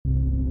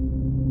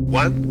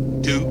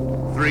1,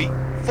 2, 3,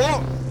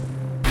 4.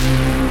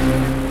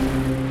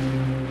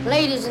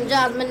 Ladies and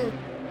gentlemen.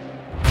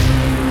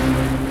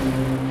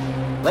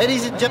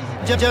 Ladies and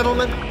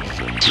gentlemen.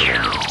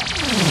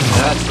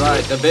 That's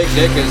right, the big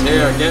dick is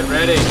here. Get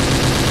ready.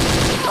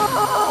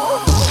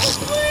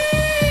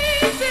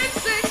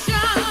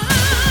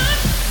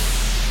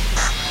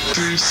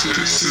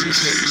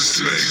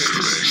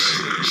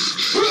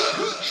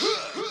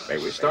 May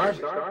we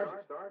start?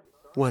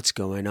 What's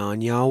going on,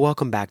 y'all?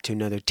 Welcome back to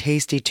another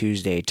Tasty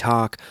Tuesday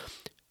Talk.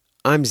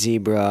 I'm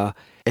Zebra,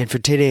 and for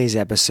today's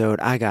episode,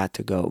 I got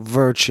to go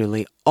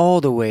virtually all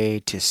the way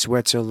to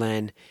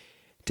Switzerland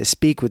to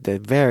speak with the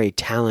very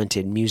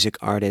talented music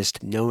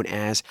artist known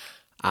as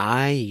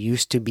I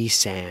Used to Be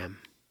Sam.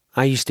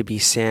 I Used to Be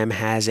Sam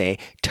has a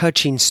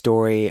touching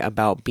story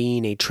about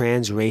being a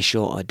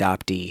transracial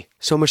adoptee.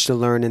 So much to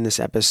learn in this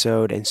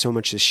episode and so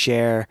much to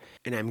share,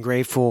 and I'm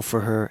grateful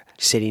for her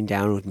sitting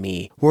down with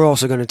me. We're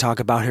also going to talk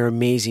about her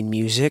amazing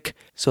music,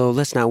 so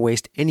let's not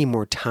waste any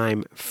more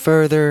time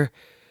further.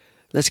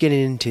 Let's get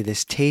into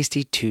this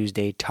Tasty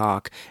Tuesday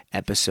Talk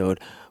episode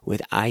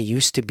with I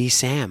Used to Be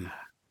Sam.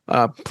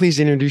 Please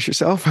introduce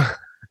yourself.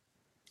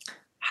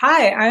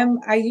 Hi,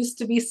 I Used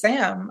to Be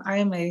Sam. I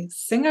am a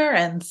singer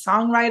and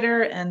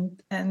songwriter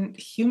and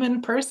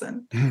human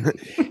person.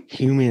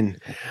 Human.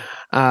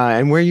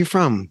 And where are you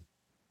from?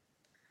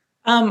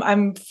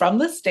 I'm from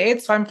the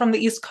States, so I'm from the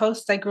East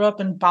Coast. I grew up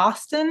in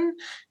Boston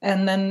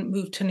and then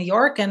moved to New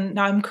York, and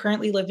now I'm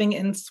currently living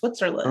in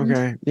Switzerland.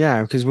 Okay,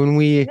 yeah, because when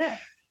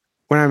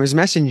I was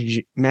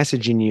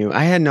messaging you,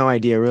 I had no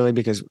idea really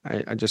because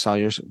I just saw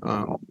your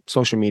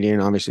social media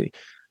and obviously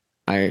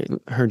I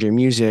heard your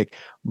music,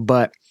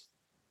 but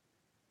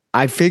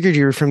I figured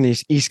you were from the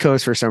East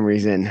Coast for some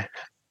reason.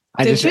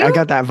 I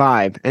got that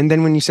vibe. And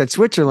then when you said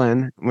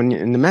Switzerland,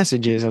 in the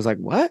messages, I was like,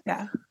 what?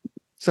 Yeah.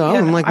 So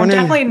I'm wondering...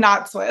 definitely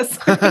not Swiss.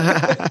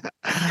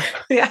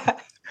 Yeah.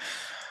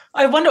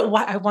 I wonder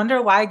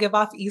why I give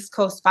off East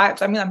Coast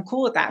vibes. I mean, I'm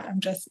cool with that.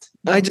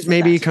 I just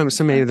maybe comes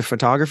to maybe the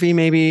photography,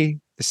 maybe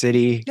the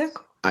city.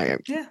 Yeah.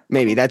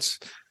 Maybe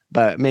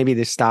but maybe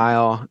the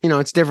style,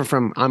 it's different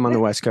from, I'm on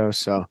the West Coast.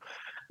 So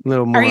a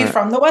little more. Are you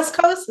from the West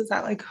Coast? Is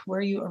that like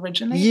where you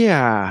originate?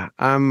 Yeah.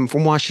 I'm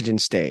from Washington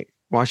State.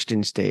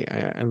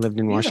 I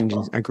lived in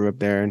Washington. I grew up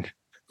there and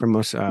for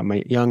most of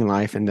my young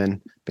life, and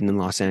then been in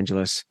Los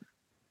Angeles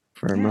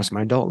for most of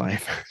my adult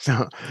life.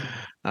 So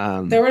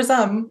there was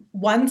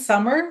one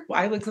summer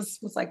I was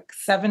like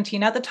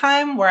 17 at the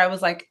time where I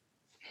was like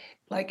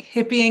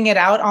hippieing it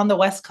out on the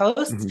West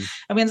Coast. Mm-hmm.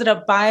 And we ended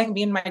up buying,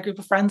 me and my group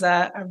of friends,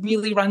 a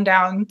really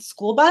rundown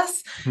school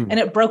bus, and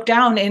it broke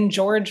down in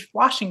George,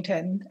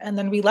 Washington. And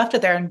then we left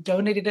it there and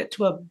donated it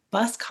to a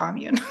bus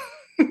commune.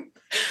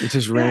 It's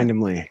just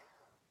randomly.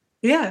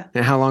 Yeah.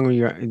 And how long were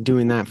you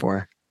doing that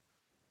for?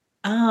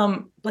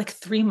 Like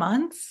 3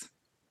 months.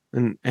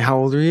 And how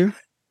old are you?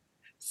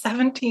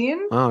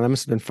 17. Oh, that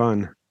must have been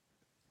fun.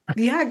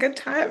 Yeah, good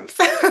times.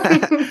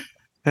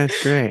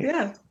 That's great.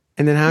 Yeah.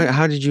 And then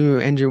how did you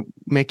end up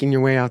making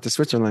your way out to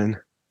Switzerland?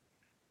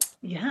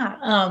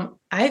 Yeah.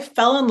 I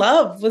fell in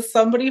love with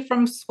somebody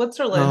from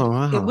Switzerland. Oh,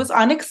 wow. It was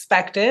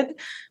unexpected.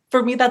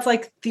 For me, that's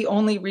like the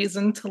only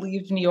reason to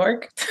leave New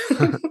York.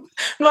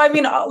 No, I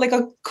mean, like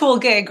a cool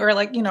gig or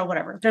like,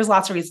 whatever. There's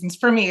lots of reasons.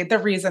 For me, the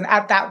reason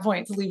at that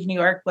point to leave New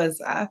York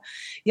was, I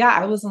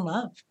was in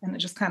love, and it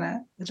just kind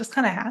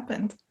of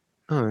happened.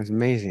 Oh, it's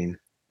amazing.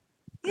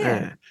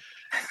 Yeah.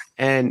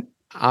 And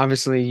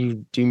obviously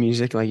you do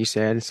music, like you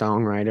said,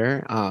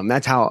 songwriter.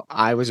 That's how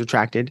I was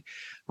attracted.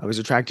 I was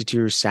attracted to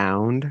your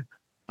sound,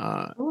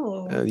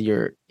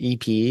 your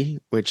EP,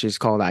 which is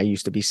called I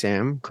Used to Be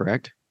Sam,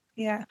 correct?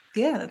 Yeah,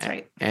 that's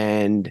right.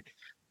 And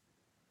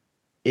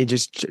it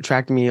just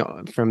attracted me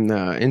from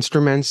the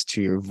instruments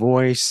to your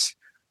voice,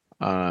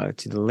 to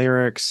the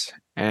lyrics,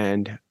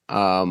 and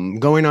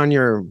going on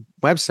your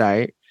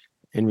website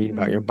and reading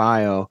about your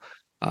bio,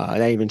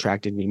 that even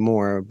attracted me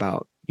more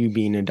about you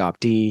being an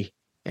adoptee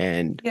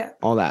and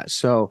all that.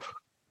 So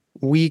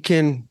we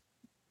can,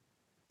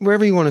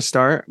 wherever you want to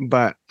start,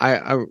 but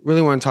I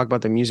really want to talk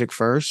about the music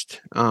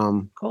first.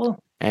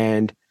 Cool.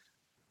 And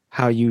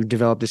how you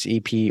developed this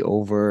EP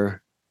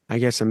over, I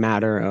guess, a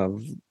matter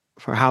of,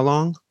 for how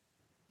long?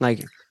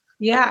 Like,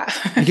 yeah.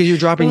 Because you're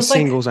dropping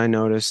singles, I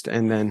noticed.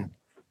 And then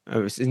it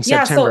was in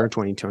September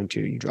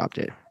 2022, you dropped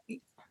it.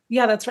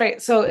 Yeah, that's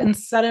right. So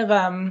instead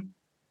of,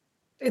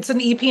 it's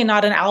an EP and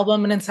not an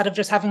album. And instead of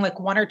just having like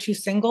one or two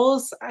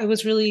singles, I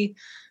was really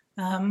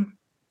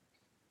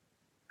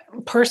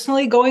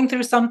personally going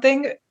through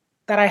something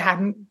that I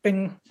hadn't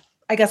been,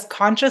 I guess,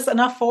 conscious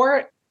enough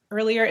for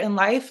earlier in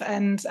life.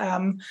 And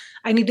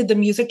I needed the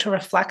music to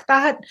reflect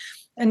that.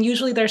 And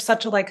usually there's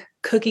such a like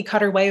cookie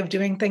cutter way of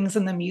doing things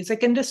in the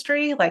music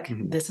industry. Like,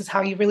 this is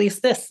how you release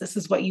this. This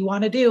is what you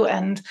want to do.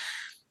 And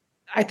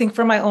I think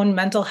for my own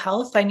mental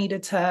health, I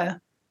needed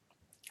to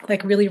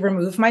like really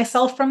remove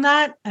myself from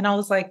that. And I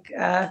was like,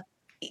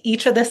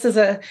 each of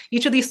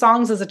these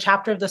songs is a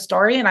chapter of the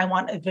story, and I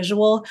want a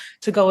visual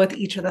to go with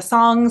each of the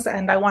songs,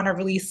 and I want to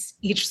release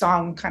each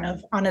song kind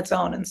of on its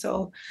own. And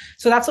so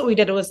that's what we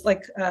did. It was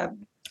like a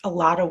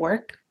lot of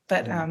work,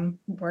 but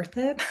worth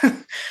it.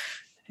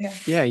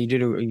 Yeah, you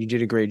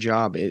did a great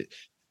job.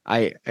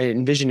 I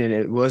envisioned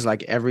it was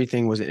like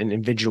everything was an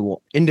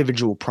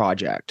individual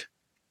project.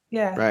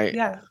 Yeah. Right.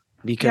 Yeah.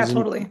 Because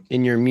totally.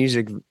 in your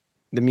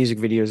the music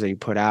videos that you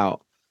put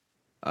out,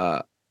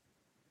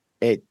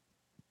 it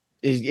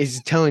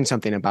is telling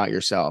something about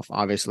yourself,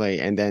 obviously,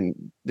 and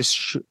then the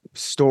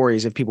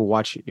stories, if people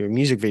watch your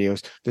music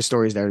videos, the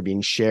stories that are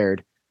being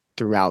shared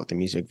throughout the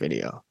music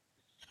video.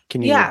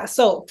 Can you? Yeah.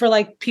 So for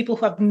like people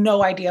who have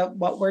no idea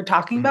what we're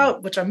talking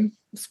about, which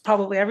it's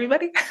probably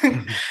everybody,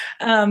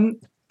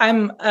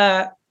 I'm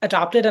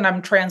adopted, and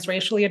I'm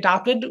transracially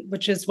adopted,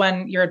 which is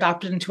when you're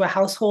adopted into a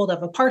household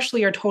of a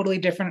partially or totally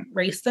different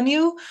race than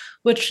you,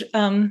 which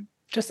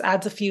just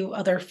adds a few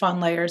other fun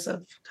layers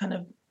of kind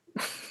of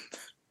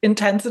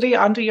intensity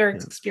onto your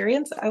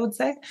experience, I would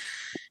say.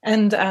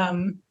 And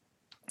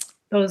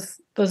those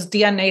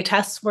DNA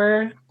tests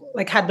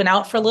had been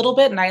out for a little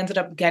bit, and I ended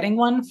up getting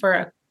one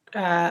for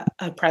a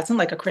present,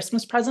 like a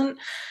Christmas present.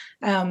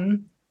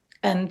 And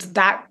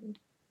that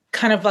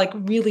kind of like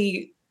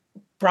really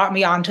brought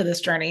me onto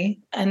this journey.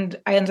 And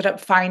I ended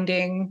up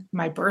finding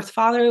my birth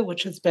father,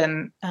 which has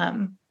been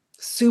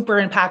super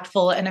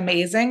impactful and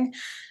amazing,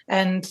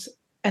 and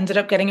ended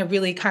up getting a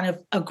really kind of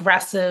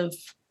aggressive,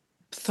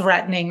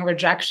 threatening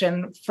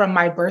rejection from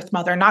my birth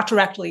mother, not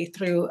directly,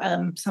 through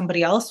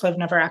somebody else. So I've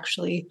never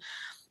actually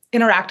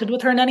interacted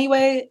with her in any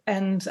way.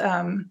 And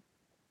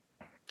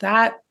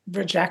that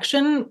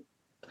rejection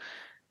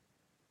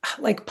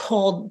like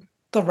pulled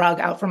the rug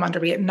out from under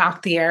me. It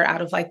knocked the air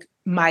out of like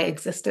my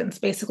existence.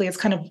 Basically, it's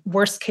kind of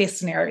worst case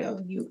scenario.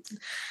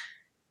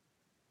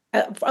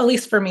 At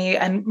least for me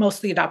and most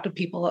of the adopted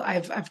people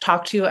I've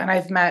talked to and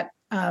I've met,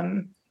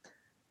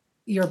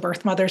 your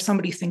birth mother,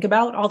 somebody think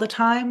about all the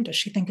time. Does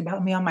she think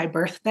about me on my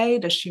birthday?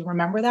 Does she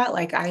remember that?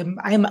 Like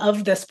I'm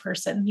of this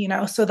person,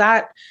 so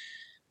that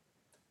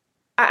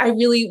I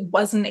really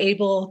wasn't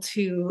able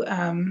to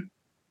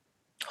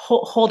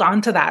hold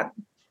on to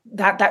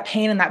that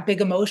pain and that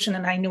big emotion.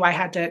 And I knew I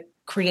had to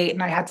create,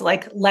 and I had to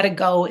like let it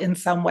go in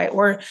some way,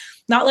 or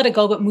not let it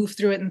go, but move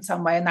through it in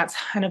some way. And that's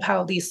kind of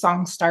how these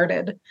songs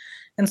started.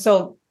 And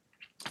so,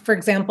 for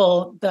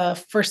example,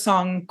 the first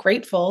song,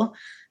 Grateful,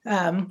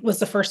 was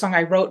the first song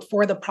I wrote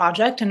for the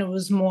project. And it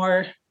was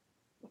more,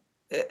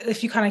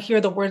 if you kind of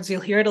hear the words, you'll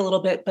hear it a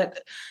little bit,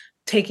 but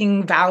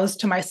taking vows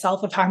to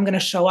myself of how I'm going to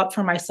show up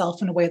for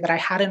myself in a way that I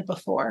hadn't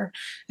before,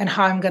 and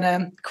how I'm going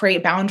to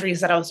create boundaries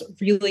that I was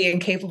really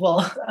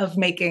incapable of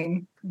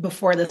making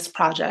before this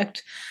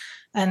project.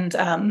 And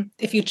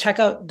if you check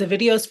out the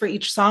videos for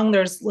each song,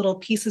 there's little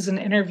pieces and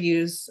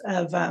interviews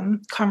of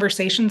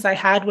conversations I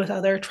had with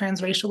other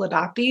transracial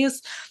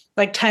adoptees,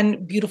 like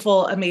 10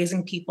 beautiful,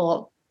 amazing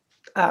people,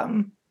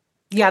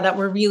 that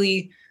were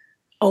really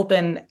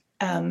open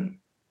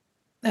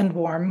and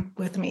warm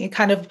with me,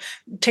 kind of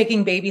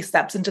taking baby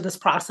steps into this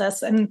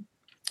process. And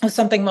it's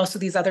something most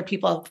of these other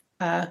people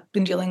have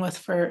been dealing with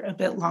for a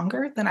bit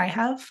longer than I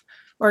have,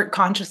 or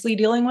consciously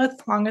dealing with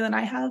longer than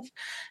I have.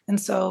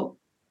 And so,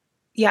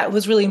 yeah, it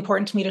was really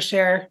important to me to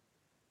share,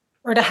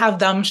 or to have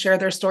them share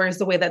their stories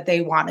the way that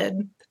they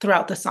wanted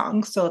throughout the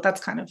song. So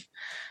that's kind of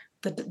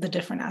the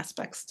different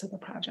aspects to the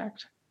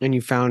project. And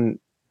you found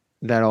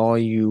that all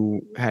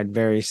you had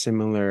very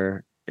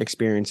similar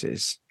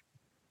experiences.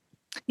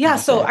 Yeah.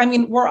 So, I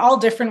mean, we're all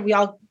different.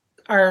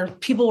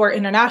 People were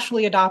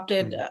internationally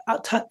adopted.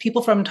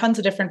 People from tons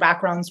of different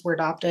backgrounds were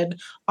adopted,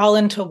 all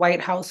into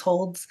white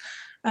households.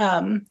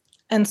 And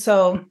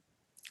so,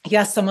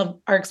 yes, some of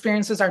our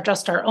experiences are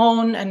just our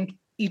own, and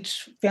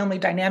each family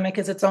dynamic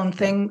is its own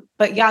thing.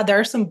 But yeah, there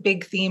are some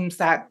big themes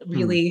that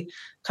really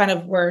kind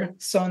of were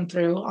sewn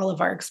through all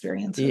of our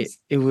experiences.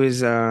 It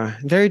was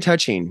very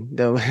touching,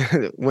 though,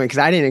 because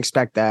I didn't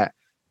expect that.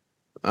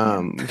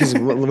 Because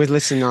with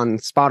listening on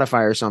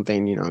Spotify or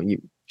something,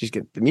 you just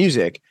get the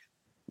music.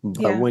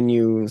 But when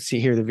you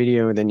hear the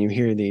video, and then you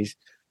hear these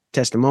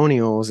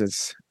testimonials,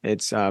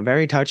 it's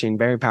very touching,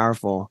 very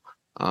powerful.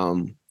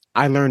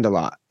 I learned a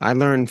lot. I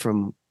learned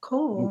from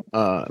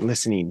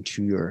listening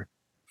to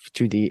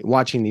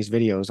watching these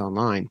videos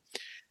online,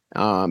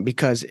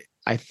 because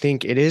I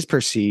think it is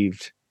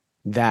perceived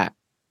that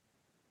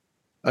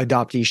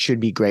adoptees should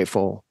be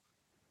grateful.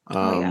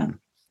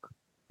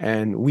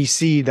 And we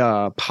see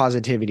the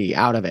positivity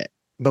out of it,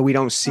 but we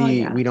don't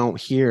we don't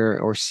hear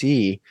or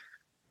see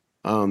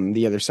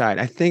the other side.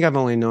 I think I've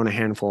only known a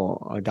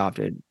handful of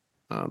adopted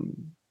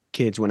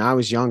kids when I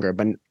was younger,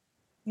 but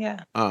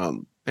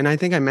and I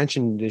think I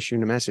mentioned this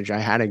in a message. I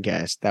had a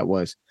guest that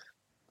was,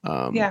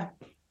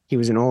 he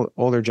was an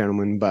older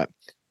gentleman, but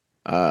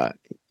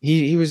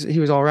he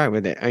was all right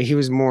with it. He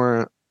was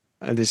more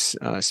this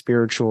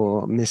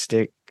spiritual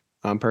mystic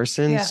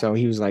person, so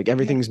he was like,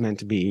 everything's meant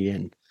to be,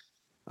 and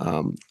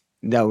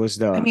that was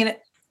the. I mean,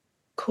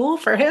 cool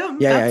for him.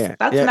 That's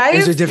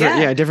nice. It's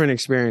a different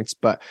experience,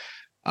 but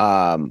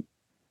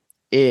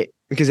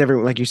because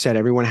everyone, like you said,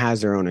 everyone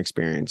has their own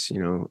experience.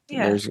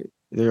 Yeah.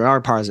 There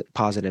are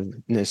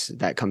positiveness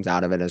that comes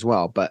out of it as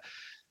well, but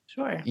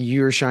Sure.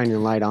 you're shining a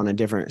light on a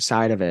different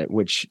side of it,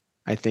 which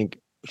I think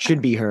should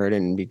be heard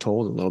and be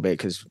told a little bit.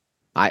 Because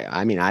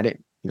I mean, I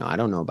didn't, I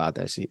don't know about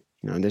this.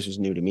 This was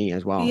new to me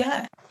as well.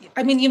 Yeah.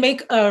 I mean, you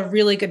make a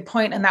really good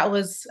point, and that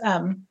was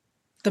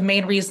the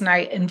main reason I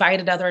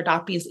invited other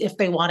adoptees if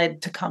they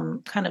wanted to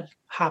come kind of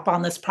hop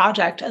on this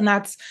project. And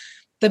that's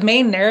the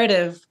main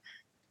narrative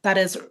that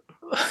is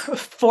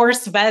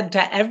force fed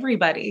to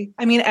everybody.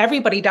 I mean,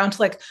 everybody, down to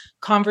like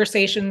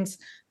conversations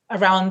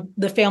around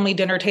the family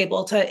dinner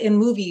table, to in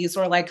movies,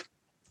 or like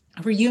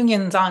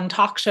reunions on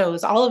talk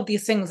shows, all of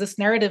these things. This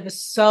narrative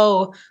is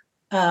so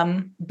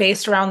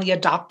based around the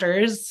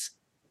adopters'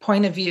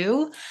 point of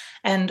view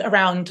and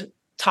around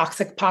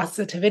toxic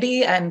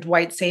positivity and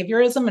white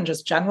saviorism and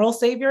just general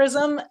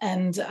saviorism.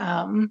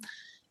 And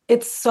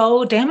it's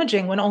so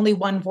damaging when only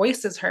one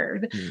voice is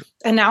heard. Mm.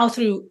 And now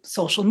through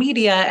social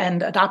media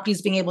and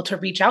adoptees being able to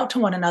reach out to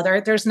one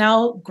another, there's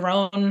now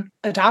grown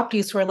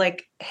adoptees who are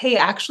like, hey,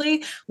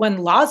 actually, when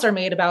laws are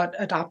made about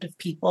adoptive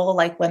people,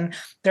 like when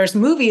there's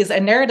movies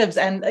and narratives,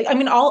 and I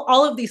mean,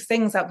 all of these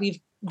things that we've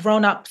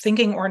grown up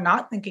thinking or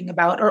not thinking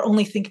about, or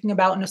only thinking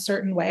about in a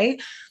certain way,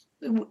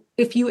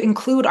 if you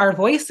include our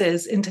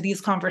voices into these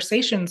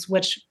conversations,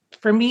 which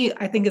for me,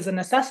 I think is a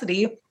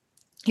necessity,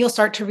 you'll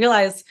start to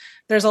realize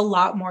there's a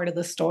lot more to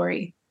the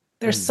story.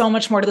 There's so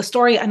much more to the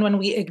story. And when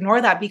we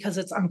ignore that because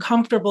it's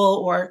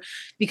uncomfortable, or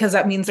because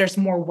that means there's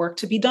more work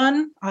to be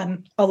done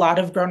on a lot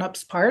of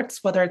grown-ups'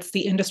 parts, whether it's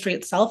the industry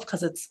itself,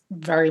 because it's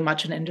very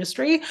much an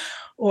industry,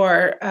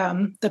 or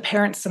the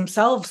parents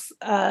themselves,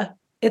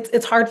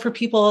 it's hard for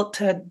people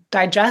to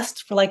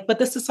digest, for like, but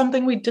this is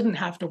something we didn't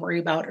have to worry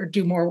about or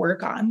do more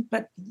work on.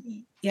 But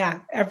yeah,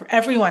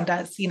 everyone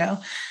does,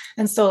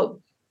 And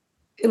so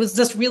it was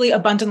just really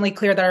abundantly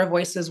clear that our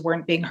voices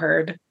weren't being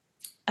heard,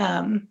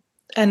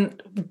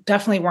 and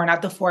definitely weren't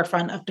at the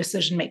forefront of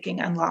decision-making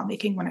and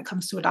lawmaking when it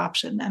comes to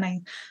adoption. And I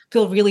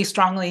feel really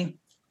strongly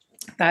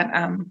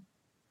that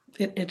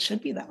it should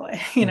be that way,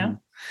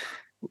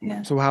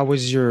 Yeah. So how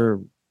was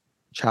your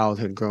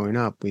childhood growing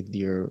up with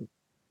your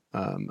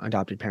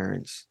adopted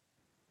parents?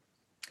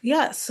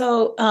 Yeah.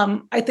 So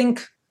I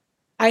think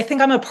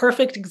I'm a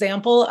perfect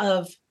example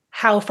of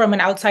how, from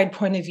an outside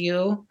point of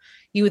view,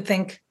 you would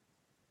think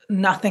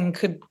nothing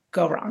could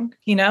go wrong.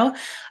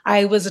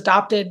 I was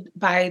adopted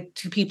by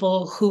two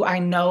people who I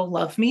know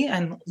love me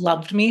and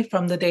loved me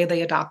from the day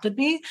they adopted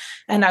me.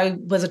 And I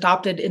was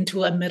adopted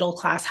into a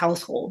middle-class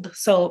household.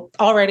 So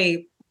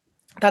already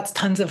that's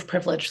tons of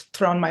privilege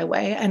thrown my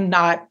way, and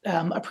not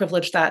a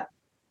privilege that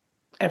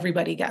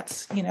everybody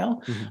gets,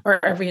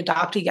 or every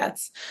adoptee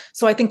gets.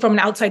 So I think from an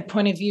outside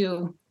point of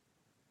view,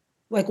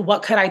 like,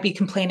 what could I be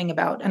complaining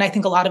about? And I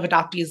think a lot of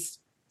adoptees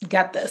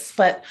get this,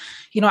 but,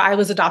 I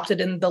was adopted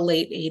in the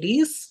late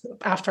 80s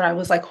after I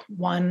was like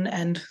 1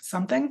 and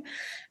something.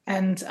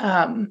 And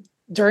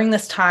during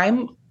this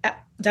time,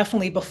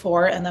 definitely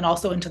before, and then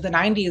also into the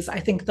 90s, I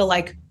think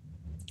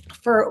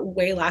for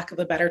way lack of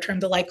a better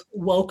term, the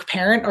woke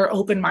parent or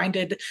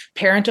open-minded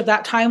parent of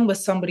that time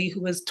was somebody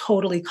who was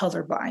totally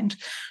colorblind.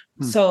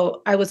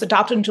 So I was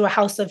adopted into a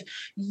house of,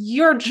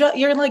 you're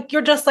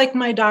just like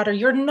my daughter.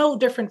 You're no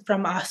different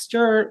from us.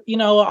 You're,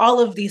 all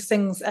of these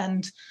things.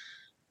 And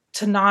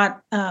to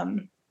not,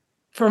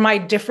 for my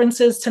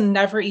differences to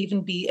never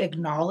even be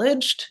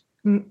acknowledged,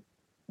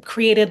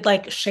 created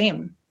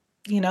shame,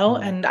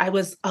 and I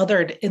was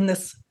othered in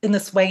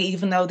this way,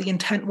 even though the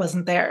intent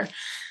wasn't there.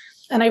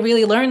 And I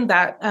really learned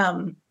that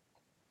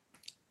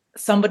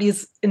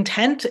somebody's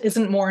intent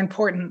isn't more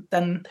important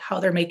than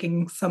how they're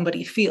making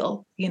somebody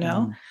feel,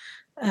 Yeah.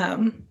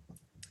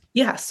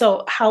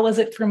 So how was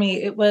it for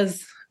me? It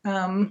was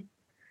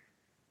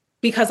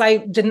because I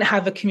didn't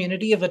have a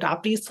community of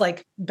adoptees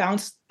to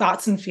bounce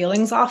thoughts and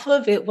feelings off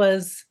of.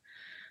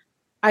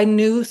 I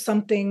knew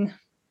something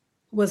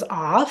was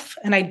off,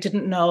 and I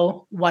didn't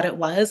know what it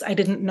was. I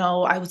didn't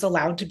know I was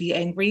allowed to be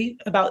angry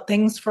about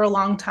things for a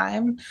long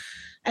time.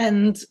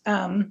 And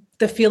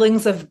the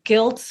feelings of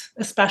guilt,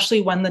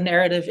 especially when the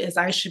narrative is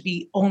I should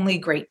be only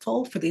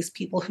grateful for these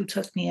people who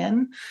took me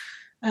in,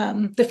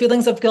 the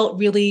feelings of guilt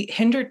really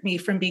hindered me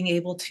from being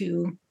able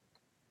to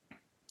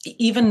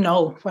even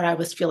know what I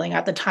was feeling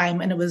at the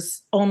time. And it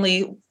was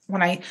only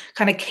when I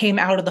kind of came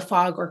out of the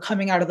fog, or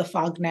coming out of the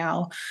fog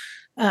now,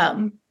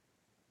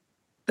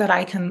 that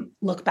I can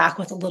look back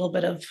with a little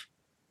bit of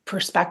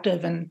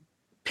perspective and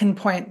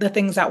pinpoint the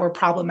things that were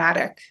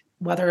problematic,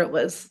 whether it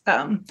was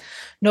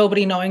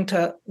nobody knowing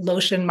to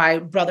lotion my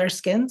brother's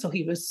skin, so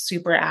he was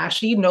super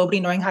ashy, nobody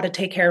knowing how to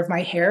take care of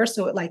my hair,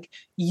 so it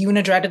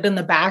unidretted in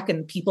the back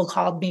and people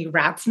called me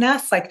rat's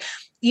nest,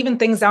 even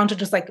things down to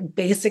just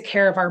basic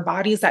hair of our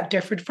bodies that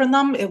differed from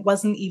them. It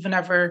wasn't even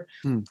ever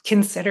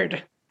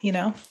considered,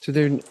 So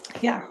there,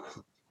 yeah.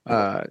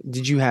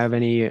 Did you have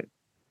any,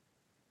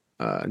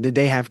 did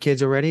they have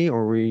kids already,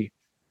 or were you?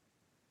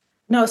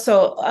 No.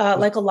 So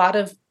like a lot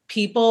of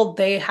people,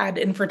 they had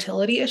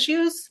infertility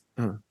issues.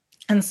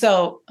 And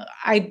so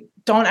I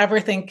don't ever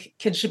think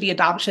kids should be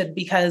adopted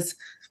because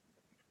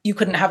you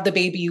couldn't have the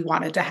baby you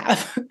wanted to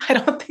have. I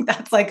don't think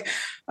that's like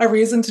a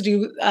reason to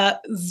do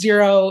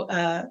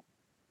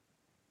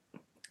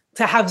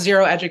to have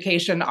zero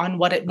education on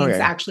what it means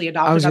to actually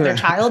adopt another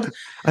child.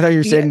 I thought you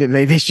were saying that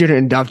they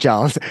shouldn't adopt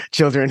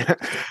children.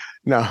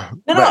 No,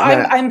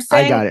 I'm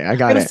saying I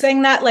got it. I'm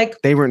saying that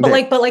like they weren't,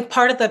 but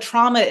part of the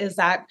trauma is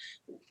that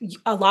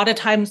a lot of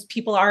times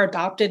people are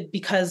adopted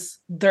because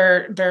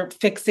they're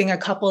fixing a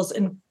couple's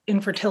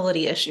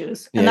infertility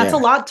issues, and that's a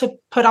lot to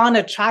put on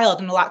a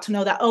child, and a lot to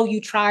know that, oh, you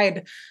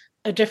tried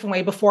a different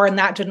way before and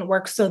that didn't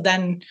work, so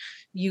then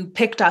you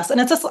picked us. And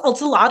it's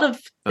a lot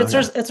of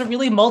it's a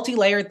really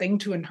multi-layered thing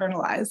to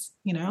internalize,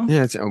 you know.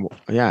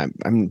 I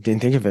didn't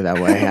think of it that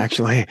way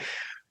actually.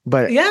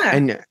 But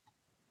and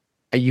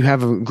you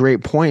have a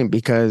great point,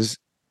 because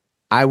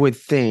I would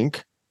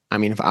think, I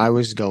mean, if I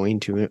was going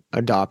to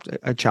adopt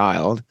a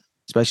child,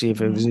 especially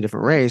if it was a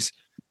different race,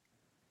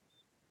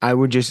 I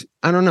would just,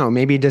 I don't know,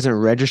 maybe it doesn't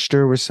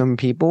register with some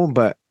people,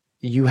 but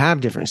you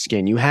have different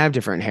skin, you have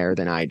different hair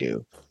than I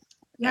do.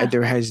 Yeah.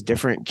 There has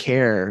different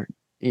care,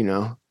 you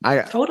know.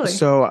 Totally.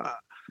 So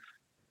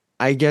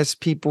I guess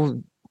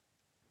people,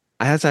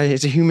 it's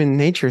a human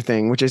nature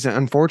thing, which is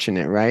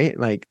unfortunate, right?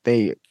 Like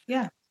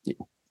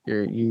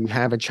you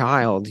have a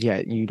child,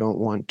 yet you don't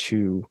want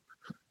to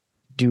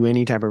do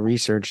any type of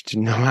research to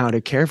know how to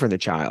care for the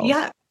child.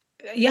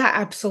 Yeah,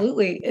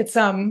 absolutely. It's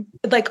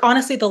like,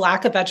 honestly, the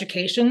lack of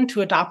education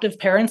to adoptive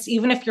parents,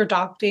 even if you're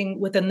adopting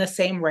within the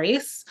same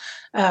race,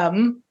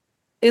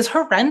 is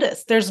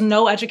horrendous. There's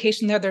no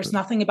education there. There's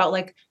nothing about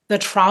like the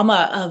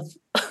trauma of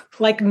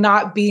like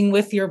not being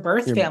with your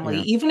birth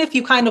family, even if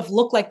you kind of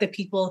look like the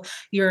people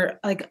you're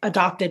like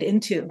adopted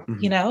into,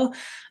 you know?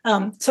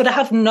 So to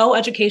have no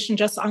education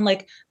just on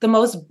like the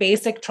most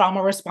basic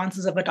trauma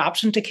responses of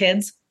adoption to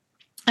kids.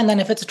 And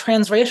then if it's a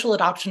transracial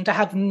adoption, to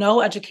have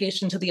no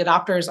education to the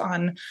adopters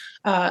on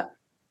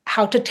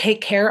how to take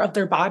care of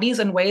their bodies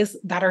in ways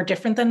that are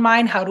different than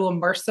mine, how to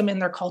immerse them in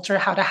their culture,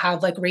 how to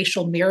have like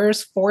racial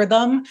mirrors for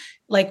them,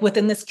 like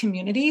within this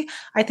community.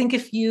 I think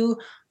if you,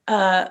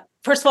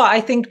 first of all,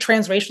 I think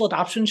transracial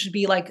adoption should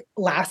be like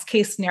last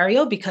case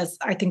scenario, because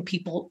I think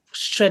people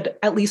should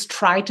at least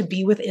try to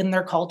be within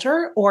their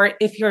culture. Or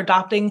if you're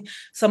adopting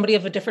somebody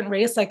of a different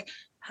race, like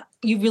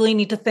you really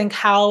need to think,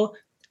 how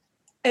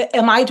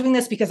am I doing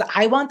this because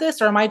I want this,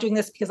 or am I doing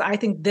this because I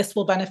think this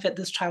will benefit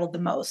this child the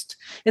most?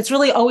 It's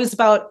really always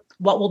about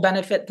what will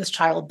benefit this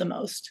child the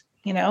most,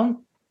 you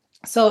know?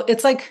 So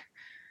it's like,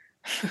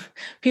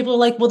 people are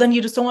like, well, then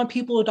you just don't want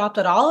people to adopt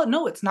at all.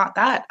 No, it's not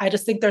that. I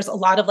just think there's a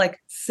lot of like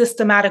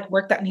systematic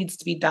work that needs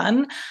to be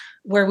done,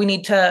 where we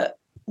need to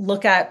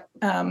look at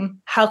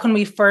how can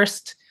we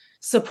first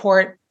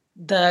support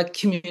the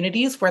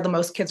communities where the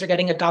most kids are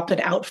getting adopted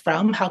out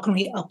from. How can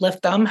we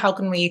uplift them? How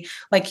can we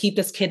like keep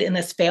this kid in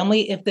this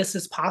family if this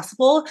is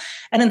possible?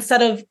 And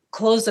instead of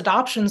closed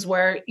adoptions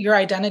where your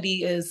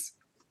identity is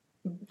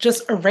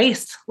just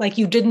erased, like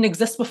you didn't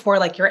exist before,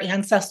 like your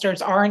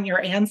ancestors aren't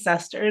your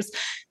ancestors,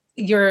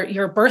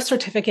 your birth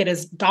certificate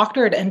is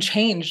doctored and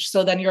changed,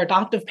 so then your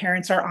adoptive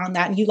parents are on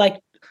that, and you like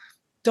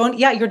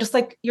you're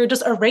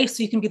just erased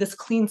so you can be this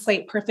clean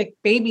slate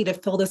perfect baby to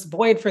fill this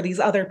void for these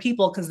other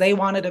people because they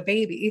wanted a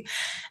baby.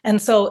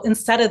 And so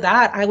instead of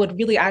that, I would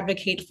really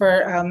advocate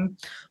for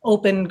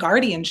open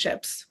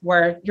guardianships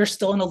where you're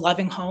still in a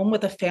loving home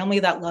with a family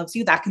that loves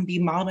you. That can be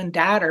mom and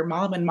dad or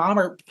mom and mom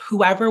or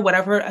whoever,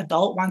 whatever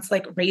adult wants to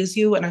like raise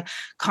you in a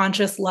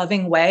conscious,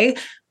 loving way,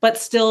 but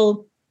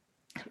still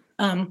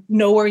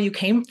know where you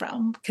came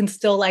from, can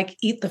still like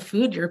eat the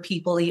food your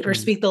people eat or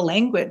speak the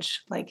language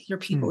like your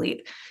people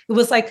eat. It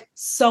was like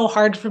so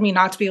hard for me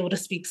not to be able to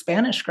speak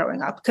Spanish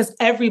growing up, because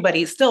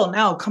everybody still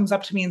now comes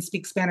up to me and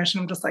speaks Spanish,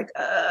 and I'm just like,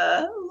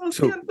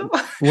 so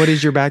what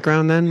is your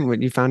background then?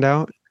 What you found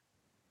out?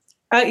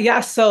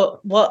 So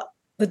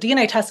the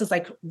DNA test is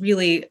like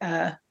really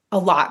a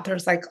lot.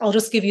 There's like, I'll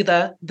just give you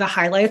the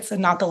highlights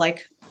and not the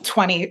like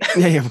 20,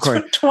 of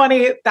course,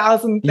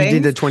 20,000 things.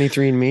 You did the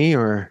 23andMe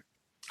or?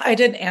 I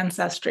did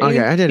Ancestry. Okay,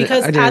 I did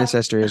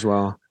Ancestry as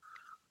well.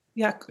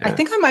 Yeah, I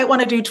think I might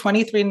want to do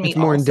 23andMe it's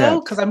more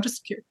also, because I'm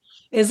just curious.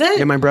 Is it?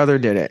 Yeah, my brother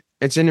did it.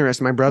 It's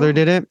interesting. My brother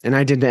did it, and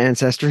I did the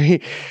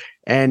Ancestry,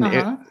 and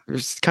it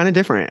was kind of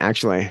different,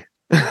 actually.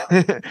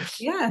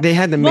 Yeah, they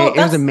had the main. It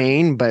was a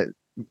main, but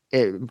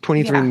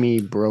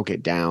 23andMe broke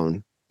it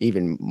down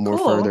even more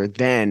further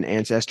than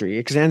Ancestry,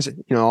 because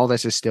all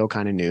this is still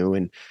kind of new,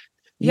 and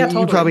you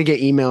probably get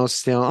emails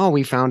still. Oh,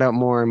 we found out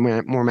more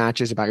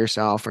matches about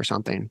yourself or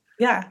something.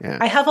 Yeah.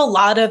 I have a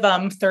lot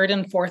of third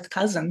and fourth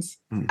cousins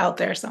out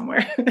there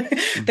somewhere.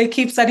 They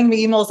keep sending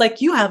me emails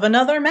like, you have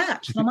another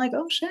match. And I'm like,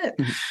 oh shit.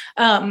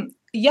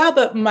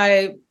 But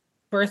my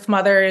birth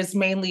mother is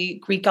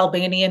mainly Greek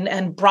Albanian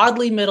and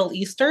broadly Middle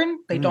Eastern.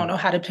 They don't know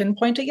how to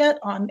pinpoint it yet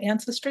on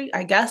Ancestry.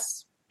 I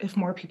guess if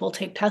more people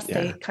take tests,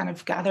 they kind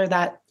of gather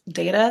that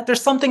data.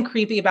 There's something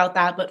creepy about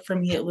that, but for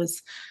me, it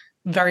was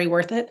very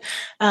worth it.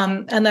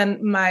 And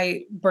then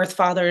my birth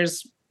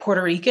father's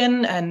Puerto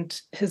Rican,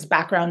 and his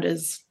background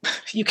is,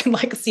 you can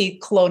like see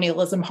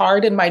colonialism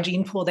hard in my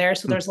gene pool there.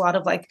 So there's a lot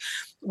of like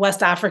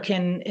West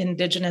African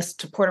indigenous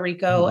to Puerto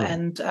Rico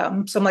and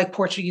some like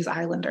Portuguese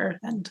islander.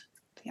 And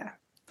yeah.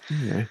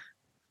 Okay.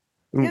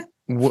 Yeah.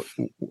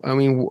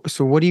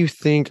 So what do you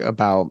think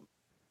about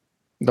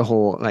the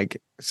whole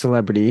like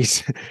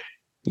celebrities,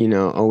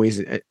 always,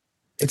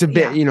 it's a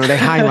bit, they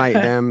highlight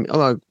them,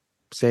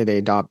 say they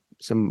adopt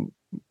some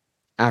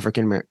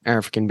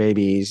African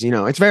babies,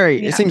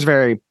 it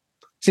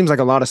seems like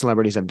a lot of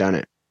celebrities have done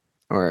it.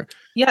 Or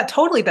yeah, it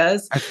totally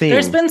does.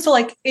 There's been, so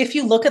like, if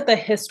you look at the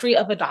history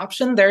of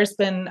adoption, there's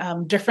been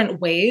different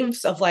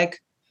waves of like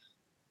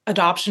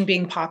adoption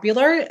being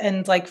popular.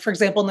 And like, for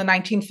example, in the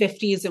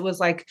 1950s, it was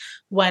like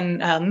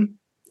when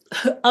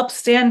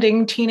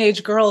upstanding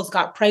teenage girls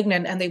got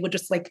pregnant and they would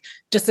just like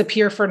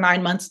disappear for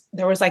 9 months.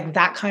 There was like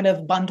that kind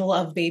of bundle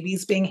of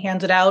babies being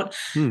handed out.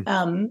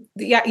 So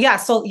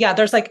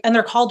there's like, and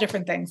they're called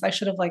different things. I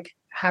should have like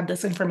had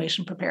this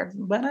information prepared,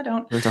 but I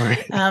don't. That's all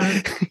right.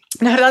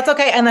 No, that's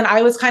okay. And then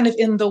I was kind of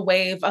in the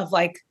wave of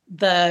like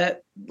the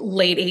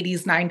late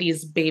 80s,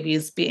 90s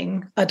babies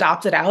being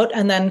adopted out.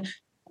 And then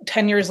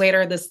 10 years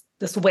later, this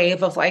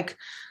wave of like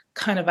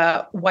kind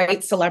of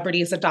white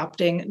celebrities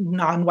adopting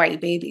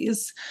non-white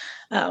babies.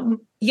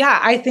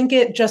 I think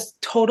it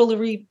just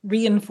totally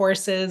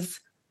reinforces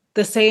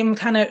the same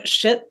kind of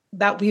shit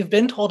that we've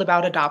been told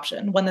about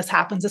adoption when this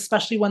happens,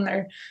 especially when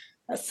they're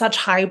such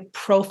high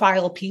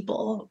profile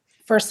people.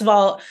 First of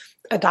all,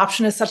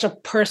 adoption is such a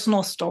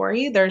personal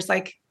story. There's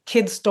like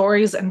kids'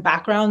 stories and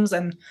backgrounds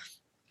and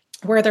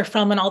where they're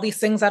from and all these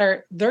things that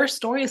are their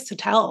stories to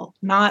tell,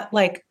 not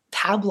like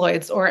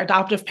tabloids or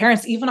adoptive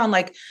parents. Even on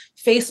like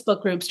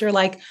Facebook groups, you're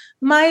like,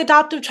 my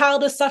adoptive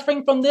child is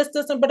suffering from this,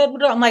 and blah, blah,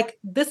 blah. I'm like,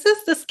 this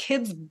is this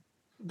kid's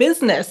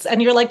business.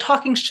 And you're like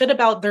talking shit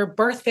about their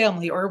birth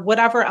family or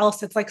whatever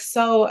else. It's like,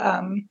 so,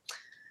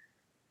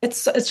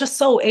 it's just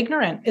so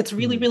ignorant. It's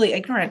really, really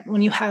ignorant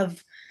when you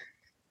have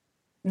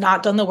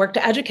not done the work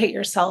to educate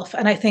yourself.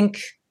 And I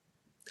think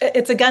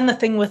it's, again, the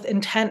thing with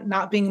intent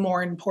not being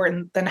more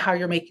important than how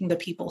you're making the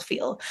people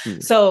feel.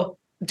 So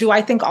do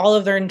I think all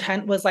of their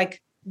intent was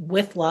like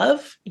with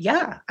love?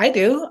 Yeah, I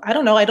do. I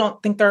don't know. I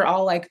don't think they're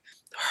all like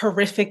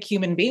horrific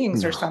human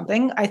beings or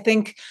something. I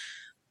think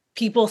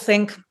people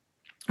think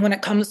when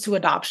it comes to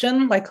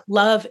adoption, like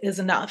love is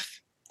enough,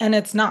 and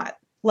it's not.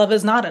 Love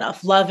is not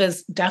enough. Love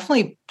is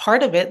definitely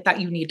part of it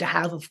that you need to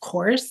have, of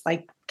course.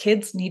 Like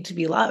kids need to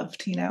be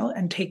loved,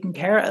 and taken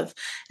care of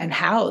and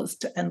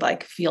housed and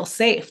like feel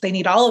safe. They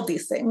need all of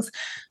these things.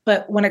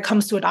 But when it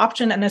comes to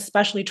adoption, and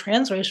especially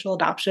transracial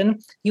adoption,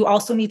 you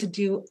also need to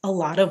do a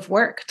lot of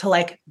work to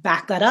like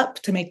back that up,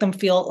 to make them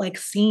feel like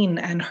seen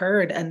and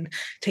heard and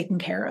taken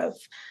care of.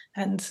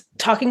 And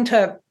talking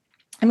to,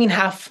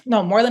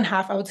 more than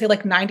half, I would say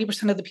like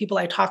 90% of the people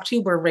I talked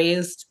to were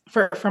raised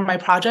from my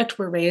project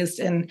were raised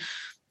in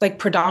like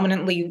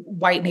predominantly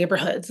white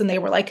neighborhoods, and they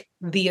were like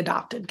the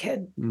adopted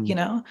kid,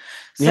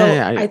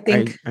 So I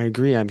think I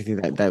agree. I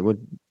think that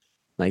would,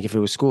 like, if it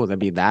was school,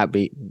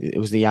 it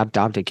was the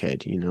adopted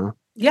kid,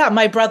 Yeah,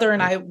 my brother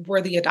and I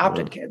were the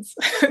adopted kids,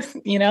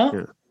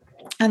 Yeah.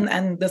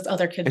 And this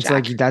other kid. It's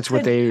Jack. like that's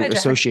what they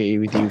associate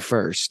with you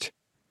first.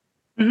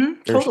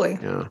 Totally.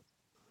 Yeah.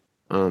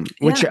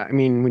 Which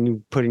when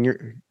you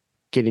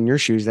get in your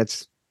shoes,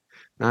 that's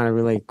not a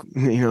really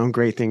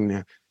great thing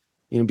to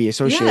be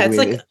associated with.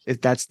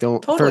 Like, that's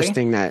the first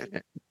thing that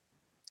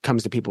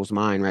comes to people's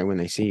mind right when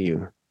they see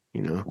you.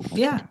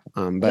 Yeah.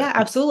 But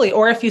absolutely.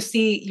 Or if you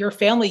see your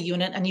family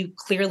unit and you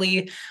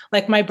clearly,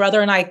 like my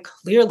brother and I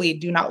clearly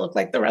do not look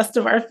like the rest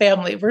of our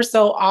family. We're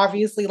so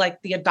obviously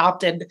like the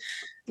adopted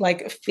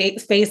like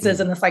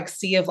faces in this like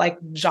sea of like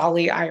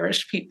jolly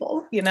Irish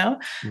people, So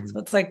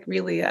it's like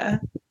really,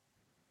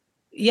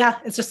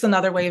 it's just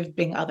another way of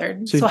being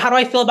othered. So how do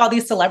I feel about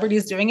these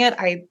celebrities doing it?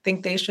 I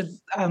think they should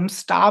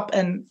stop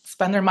and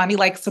spend their money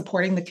like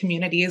supporting the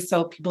communities,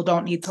 so people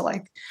don't need to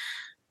like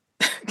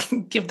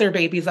give their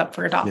babies up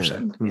for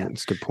adoption. Yeah.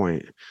 That's a good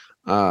point.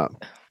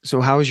 So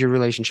how is your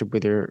relationship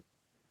with your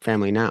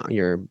family now?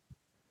 You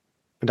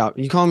call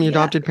them your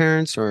adopted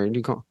parents, or do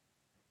you call?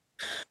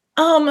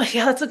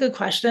 That's a good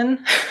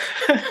question.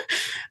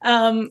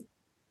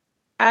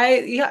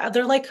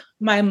 They're like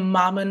my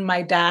mom and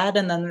my dad,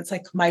 and then it's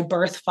like my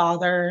birth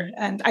father.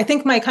 And I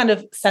think my kind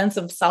of sense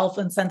of self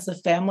and sense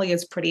of family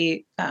is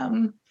pretty,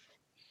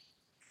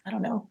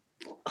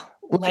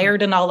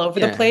 layered and all over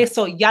the place.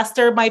 So yes,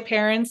 they're my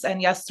parents,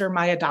 and yes, they're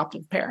my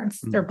adoptive parents.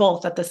 They're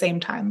both at the same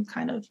time,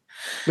 kind of.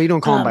 But you don't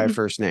call them by a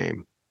first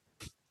name?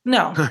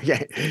 No.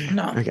 Okay.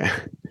 No. Okay.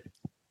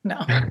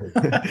 No.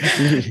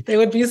 They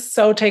would be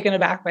so taken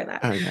aback by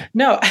that. Okay.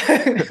 No.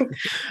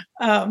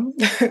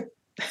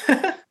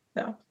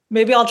 No,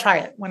 maybe I'll try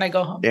it when I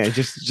go home. Yeah,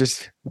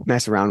 just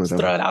mess around with them.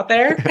 Throw it out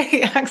there.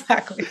 Yeah,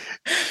 exactly.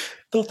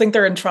 They'll think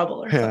they're in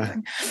trouble or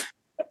something.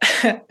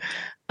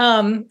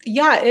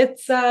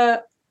 It's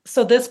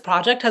so this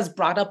project has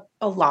brought up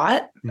a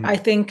lot. I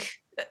think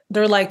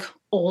they're like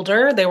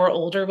older. They were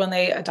older when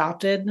they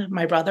adopted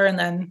my brother, and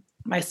then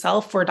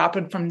myself were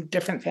adopted from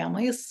different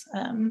families.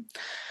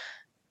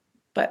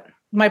 But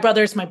my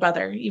brother's my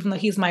brother, even though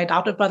he's my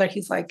adopted brother,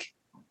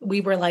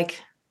 we were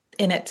like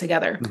in it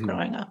together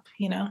growing up,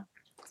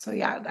 So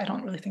yeah, I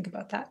don't really think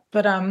about that.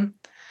 But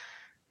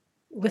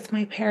with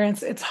my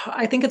parents,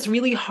 I think it's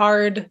really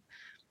hard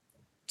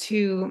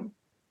to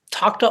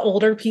talk to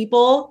older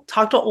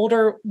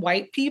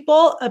white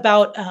people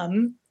about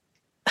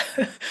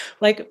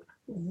like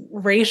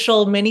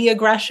racial mini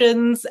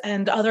aggressions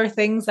and other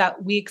things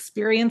that we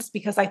experience,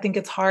 because I think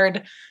it's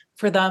hard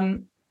for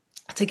them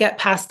to get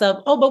past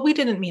but we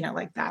didn't mean it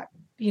like that,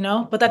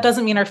 but that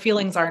doesn't mean our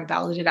feelings aren't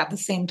validated at the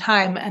same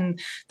time.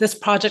 And this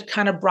project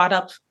kind of brought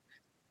up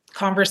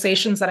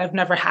conversations that I've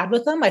never had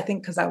with them. I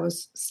think because I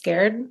was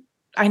scared.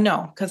 I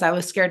know, because I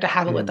was scared to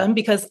have it with them,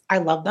 because I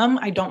love them.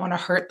 I don't want to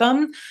hurt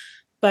them,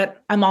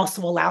 but I'm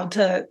also allowed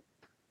to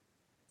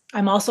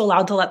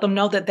let them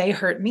know that they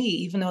hurt me,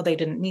 even though they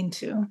didn't mean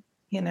to,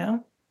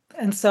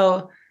 And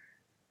so,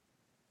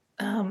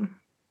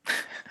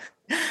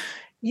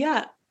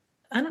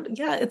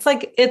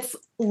 it's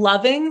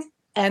loving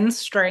and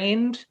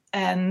strained,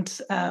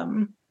 and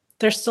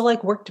there's still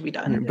like work to be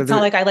done. It's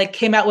not like I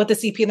came out with the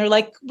CP and they're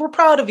like, we're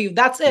proud of you.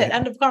 That's it.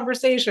 End of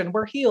conversation.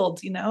 We're healed,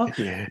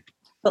 Yeah.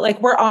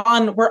 But we're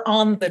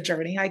on the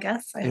journey, I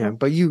guess. I hope.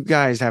 But you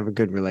guys have a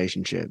good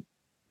relationship,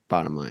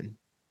 bottom line,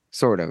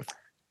 sort of.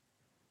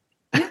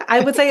 Yeah,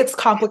 I would say it's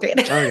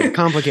complicated. Okay,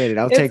 complicated.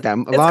 I'll take that.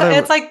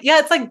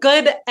 It's like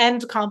good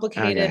and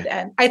complicated. Okay.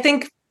 And I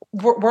think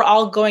we're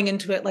all going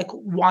into it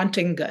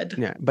wanting good.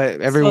 Yeah, but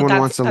everyone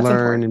wants to learn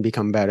important. And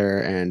become better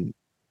and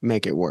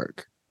make it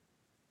work.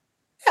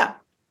 Yeah.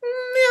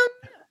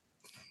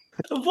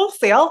 We'll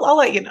see. I'll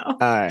let you know. All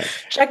right.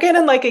 Check in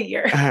a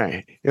year. All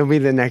right. It'll be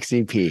the next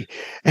EP. Okay,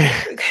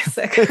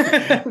 sick.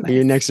 Nice.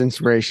 Your next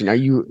inspiration.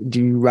 Do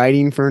you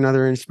writing for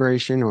another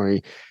inspiration, or are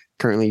you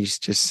currently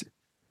just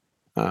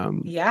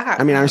yeah.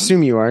 I mean, I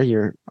assume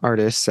you're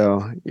artist,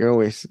 so you're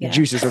always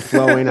juices are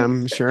flowing,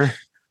 I'm sure.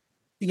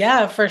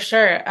 Yeah, for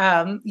sure.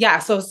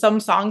 So some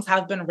songs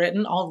have been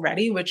written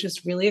already, which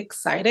is really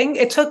exciting.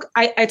 I took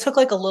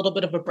a little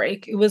bit of a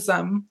break. It was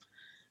I'm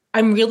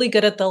really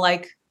good at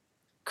the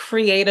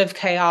creative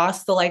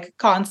chaos, the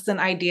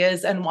constant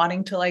ideas and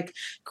wanting to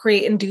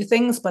create and do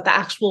things, but the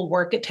actual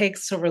work it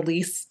takes to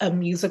release a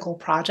musical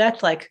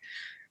project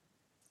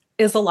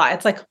is a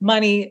lot. It's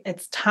money,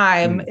 it's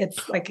time, it's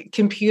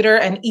computer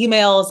and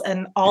emails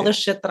and all the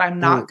shit that I'm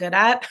not good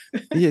at.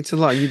 Yeah, it's a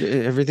lot.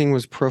 Everything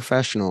was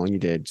professional you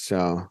did.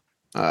 So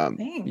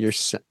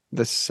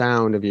the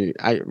sound of you,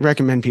 I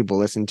recommend people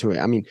listen to it.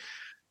 I mean,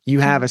 you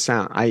have a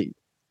sound.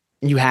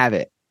 You have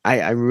it.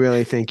 I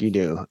really think you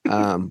do.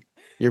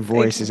 Your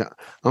voice is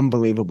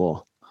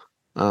unbelievable.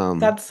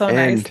 That's so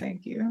nice.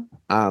 Thank you.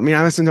 I mean,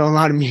 I listen to a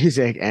lot of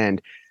music,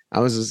 and I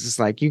was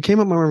just you came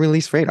up on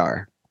Release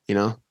Radar,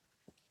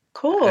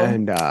 Cool.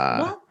 And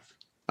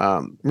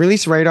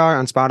Release Radar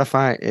on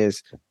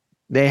Spotify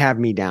they have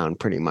me down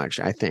pretty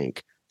much, I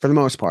think, for the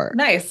most part.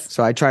 Nice.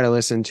 So I try to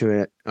listen to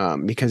it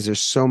because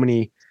there's so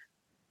many,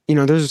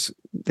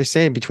 they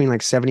say between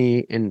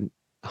 70 and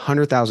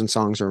 100,000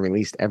 songs are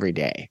released every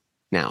day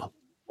now.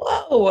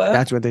 Whoa.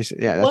 That's what they say.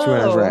 Yeah, that's what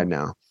I've read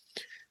now.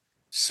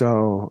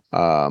 So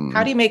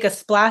how do you make a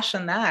splash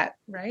in that,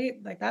 right?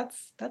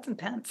 That's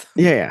intense.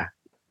 Yeah.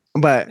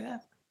 But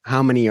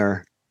how many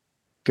are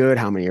good,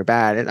 how many are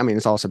bad? I mean,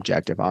 it's all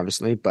subjective,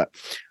 obviously, but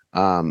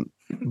like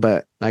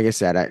I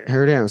said, I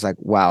heard it and I was like,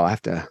 wow, I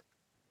have to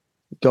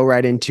go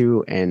right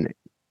into and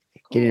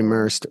get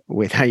immersed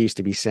with I Used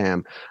to Be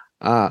Sam.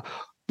 But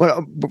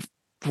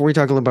before we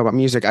talk a little bit about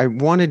music, I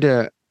wanted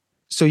to,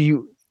 so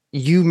you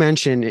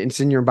mentioned it's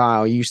in your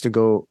bio, you used to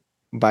go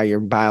by your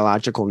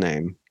biological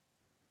name,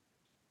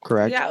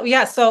 correct?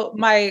 Yeah. So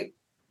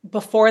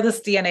before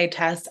this DNA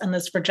test and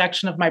this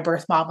rejection of my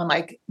birth mom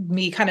and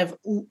me kind of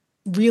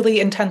really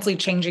intensely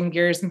changing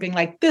gears and being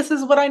this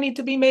is what I need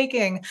to be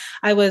making,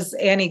 I was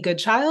Annie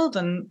Goodchild,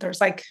 and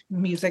there's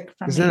music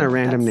from. Is that a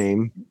random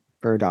name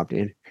for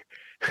adopted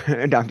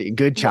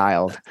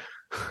Goodchild?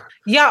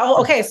 Yeah. Oh,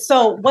 okay.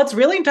 So what's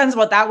really intense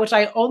about that, which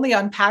I only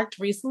unpacked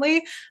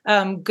recently,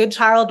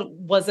 Goodchild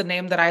was a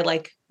name that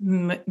I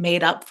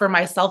made up for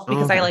myself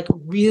because I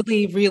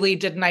really, really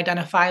didn't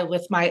identify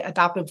with my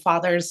adoptive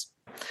father's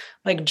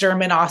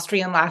German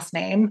Austrian last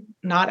name,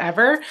 not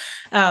ever.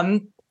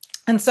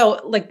 And so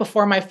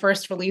before my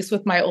first release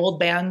with my old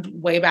band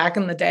way back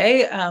in the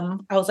day, I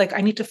was I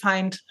need to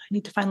find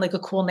a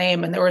cool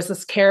name. And there was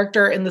this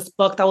character in this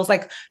book that was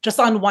just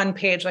on one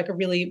page, a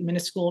really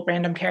minuscule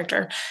random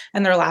character.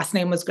 And their last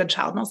name was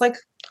Goodchild. And I was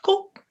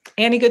cool.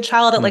 Annie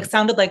Goodchild. It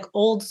sounded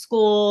old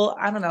school.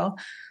 I don't know.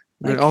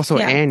 But also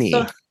Annie.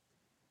 So,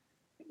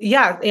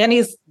 yeah,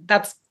 Annie's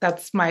that's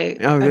my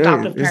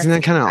adoptive parents. Isn't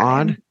that kind of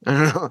odd? I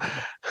don't know.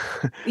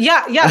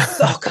 Yeah.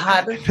 Oh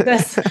God.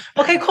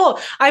 Okay, cool.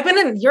 I've been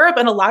in Europe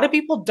and a lot of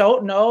people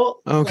don't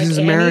know. Oh, because it's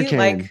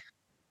American.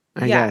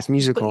 I guess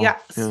musical.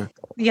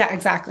 Yeah,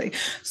 exactly.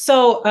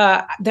 So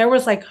there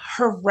was like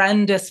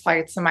horrendous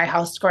fights in my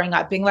house growing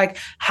up, being like,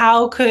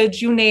 how could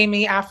you name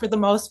me after the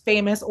most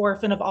famous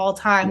orphan of all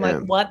time? Yeah.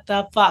 Like, what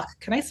the fuck?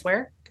 Can I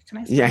swear?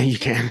 Yeah, you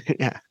can.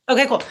 Yeah.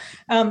 Okay, cool.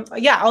 I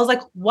was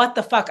like, what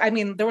the fuck? I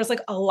mean, there was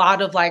like a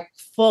lot of like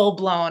full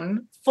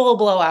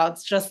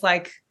blowouts, just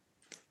like.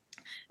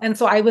 And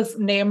so I was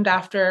named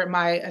after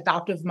my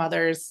adoptive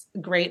mother's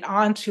great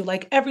aunt, who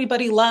like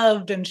everybody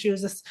loved, and she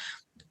was this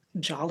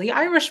jolly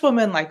Irish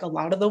woman, like a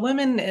lot of the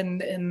women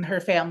in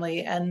her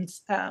family. And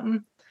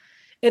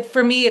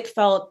for me, it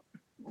felt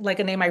like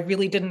a name I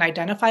really didn't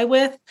identify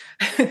with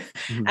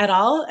at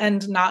all,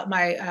 and not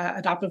my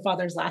adoptive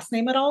father's last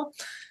name at all.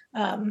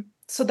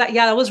 So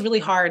that was really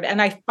hard. And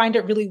I find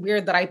it really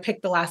weird that I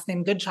picked the last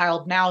name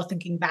Goodchild now,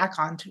 thinking back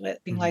onto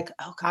it, being like,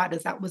 oh God,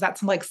 was that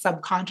some like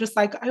subconscious,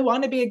 like, I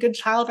want to be a good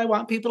child. I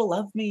want people to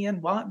love me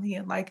and want me.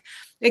 And like,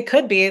 it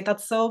could be.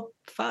 That's so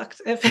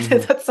fucked. If it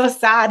is, that's so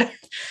sad.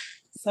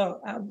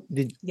 So,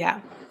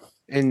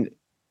 And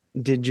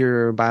did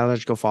your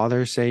biological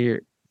father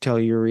tell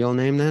you your real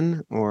name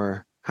then?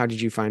 Or how did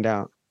you find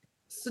out?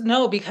 So,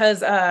 no, because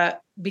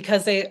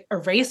they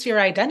erase your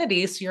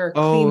identity, so you're a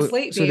clean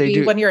slate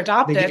baby when you're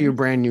adopted. They give you a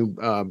brand new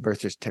birth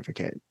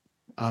certificate.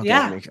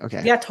 Okay,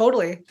 okay. Yeah,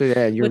 totally. So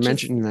yeah, you're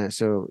mentioning that.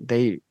 So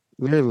they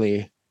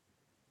literally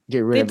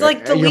get rid of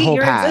like delete your whole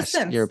your past,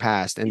 existence. your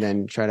past, and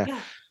then try to. Yeah.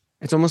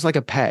 It's almost like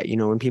a pet,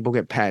 when people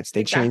get pets,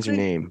 they change their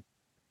name.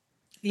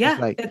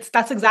 Yeah,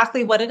 that's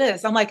exactly what it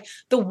is. I'm like,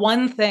 the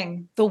one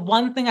thing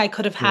I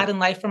could have had in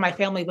life from my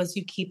family was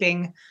you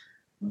keeping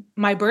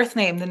my birth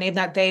name, the name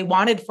that they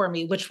wanted for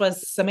me, which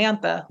was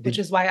Samantha, which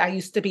is why I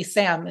used to be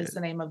Sam, is the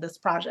name of this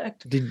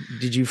project.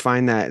 Did you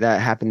find that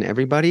happened to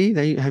everybody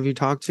that have you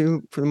talked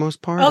to for the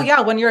most part? Oh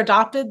yeah, when you're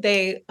adopted,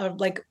 they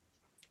like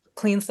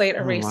clean slate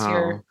erase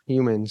your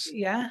humans.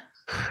 Yeah,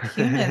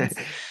 humans.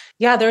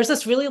 Yeah, there's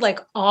this really like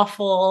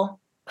awful.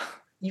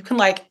 You can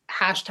like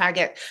hashtag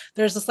it.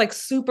 There's this like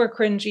super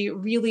cringy,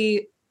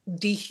 really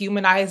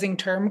dehumanizing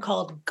term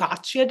called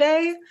Gotcha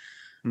Day.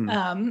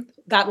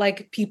 That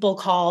like people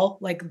call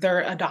like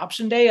their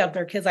adoption day of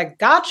their kids, like,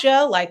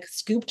 gotcha, like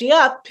scooped you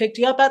up, picked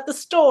you up at the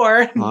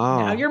store.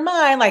 Wow. Now you're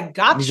mine, like,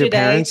 gotcha. These are day.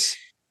 Parents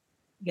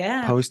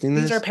Posting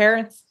this. These are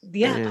parents.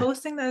 Yeah.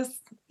 Posting this.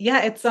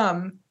 Yeah. It's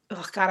oh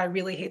God, I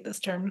really hate this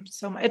term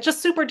so much. It's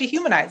just super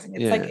dehumanizing.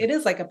 It's like, it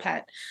is like a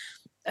pet.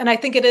 And I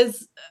think it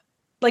is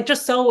like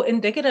just so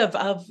indicative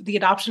of the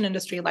adoption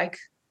industry. Like,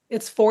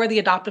 it's for the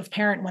adoptive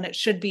parent when it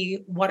should be,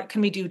 what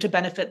can we do to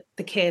benefit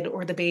the kid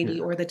or the baby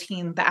or the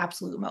teen the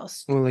absolute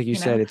most? Well, like you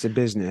said, it's a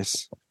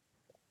business.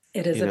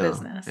 It is a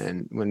business.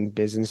 And when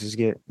businesses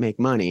make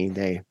money,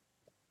 they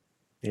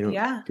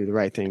don't do the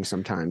right thing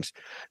sometimes.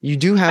 You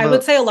do have I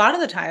would say a lot of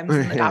the times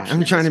in the adoption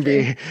I'm trying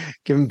industry. to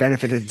give them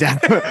benefit of the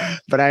doubt,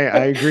 but I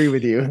agree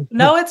with you.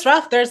 No, it's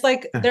rough. There's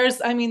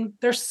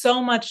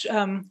so much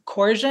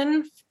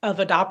coercion of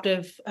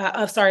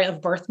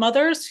of birth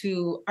mothers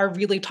who are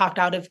really talked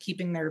out of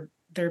keeping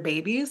their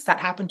babies. That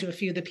happened to a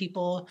few of the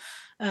people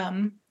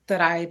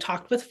that I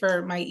talked with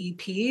for my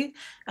EP,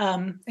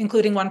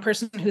 including one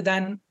person who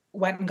then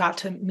went and got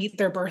to meet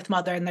their birth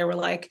mother, and they were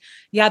like,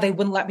 yeah, they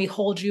wouldn't let me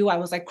hold you. I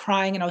was like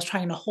crying and I was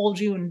trying to hold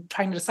you and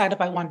trying to decide if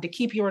I wanted to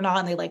keep you or not.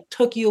 And they like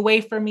took you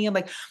away from me, and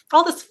like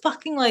all this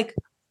fucking like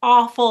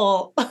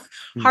awful,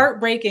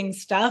 heartbreaking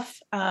stuff.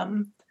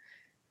 And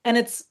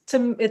it's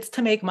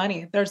to make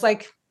money. There's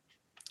like,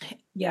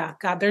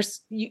 God,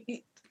 there's you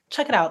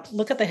check it out.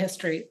 Look at the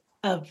history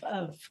of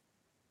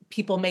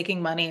people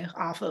making money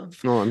off of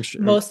I'm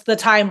sure. Most of the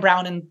time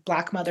brown and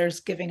black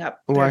mothers giving up.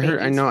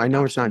 I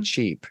know it's not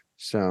cheap.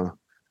 So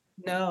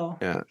no,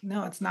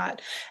 it's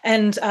not.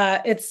 And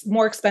it's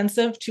more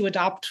expensive to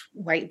adopt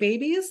white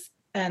babies,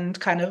 and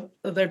kind of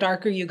the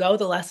darker you go,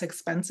 the less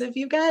expensive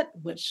you get,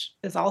 which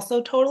is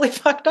also totally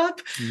fucked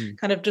up.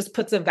 Kind of just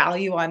puts a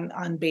value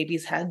on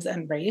babies' heads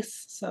and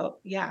race. So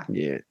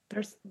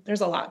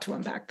there's a lot to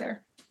unpack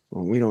there.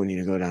 Well, we don't need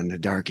to go down the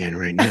dark end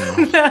right now.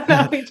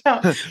 No, we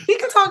don't. We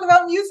can talk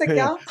about music,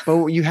 y'all.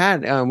 But you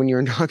had when you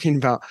were talking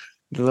about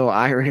the little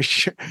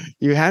Irish,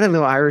 you had a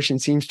little Irish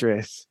and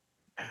seamstress.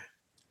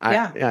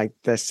 I like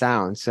the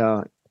sound.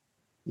 So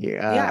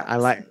I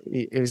like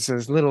it was a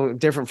little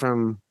different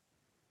from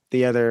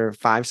the other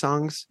 5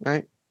 songs,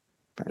 right?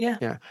 But,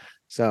 yeah.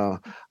 So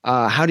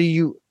how do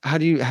you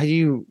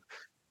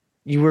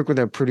work with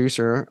a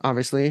producer,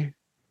 obviously?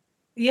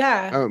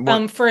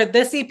 Yeah. For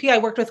this EP, I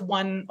worked with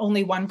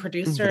only one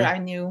producer. I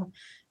knew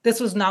this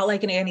was not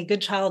like an Annie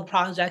Goodchild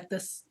project.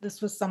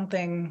 This was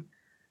something.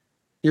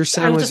 Your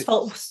sound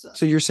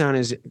your sound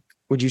is.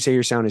 Would you say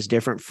your sound is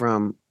different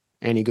from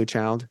Annie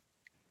Goodchild?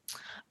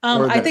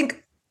 I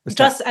think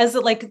just as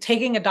like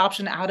taking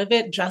adoption out of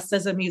it, just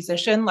as a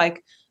musician,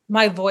 like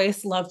my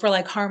voice, love for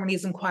like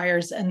harmonies and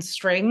choirs and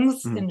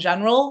strings in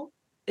general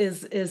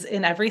is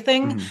in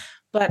everything.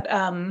 But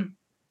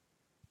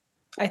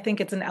I think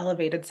it's an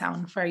elevated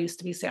sound for I Used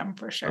to Be Sam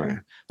for sure. Okay.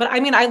 But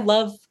I mean, I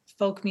love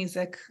folk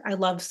music. I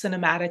love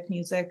cinematic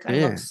music. I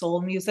love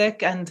soul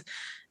music, and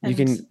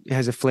it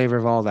has a flavor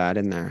of all that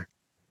in there.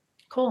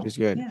 Cool. It was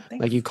good. Yeah,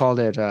 thanks. Like you called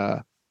it,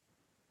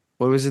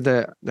 what was it,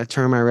 the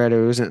term I read?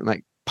 It wasn't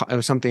like, it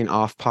was something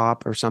off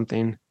pop or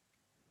something.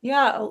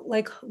 Yeah,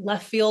 like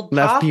left field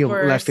pop.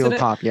 Left field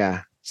pop,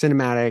 yeah.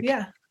 Cinematic.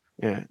 Yeah.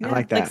 Yeah, I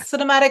like that. Like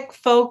cinematic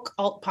folk,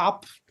 alt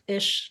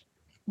pop-ish.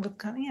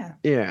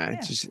 Yeah,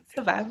 it's just it's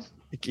the vibe.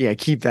 Yeah,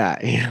 keep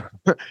that.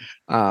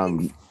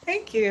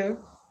 Thank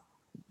you.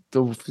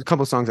 The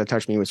couple songs that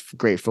touched me was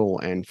Grateful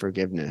and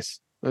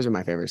Forgiveness. Those are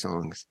my favorite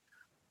songs.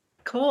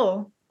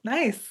 Cool.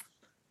 Nice.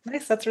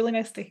 That's really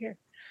nice to hear.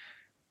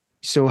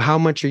 So how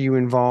much are you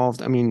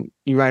involved? I mean,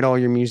 you write all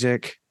your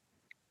music,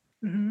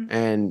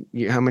 and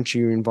how much are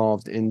you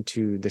involved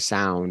into the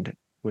sound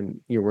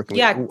when you're working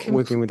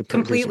working with the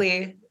producer?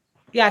 Completely.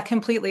 Yeah,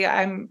 completely.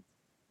 I'm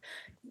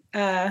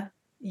so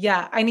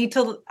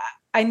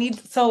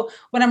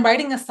when I'm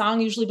writing a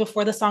song, usually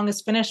before the song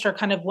is finished or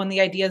kind of when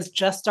the idea is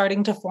just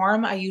starting to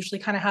form, I usually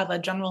kind of have a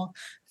general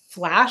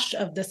flash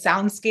of the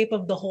soundscape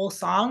of the whole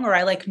song, or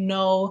I like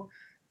know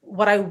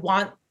what I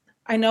want.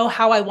 I know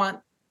how I want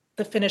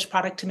the finished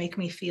product to make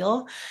me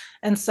feel.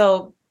 And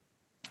so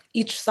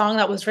each song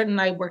that was written,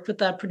 I worked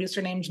with a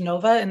producer named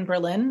Nova in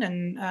Berlin,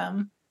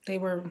 and they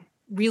were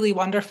really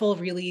wonderful,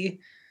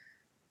 really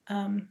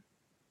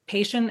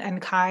patient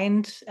and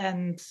kind,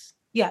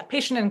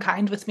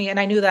 with me. And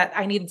I knew that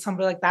I needed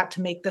somebody like that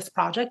to make this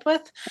project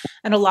with.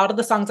 And a lot of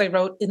the songs I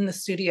wrote in the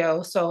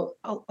studio. So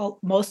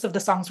most of the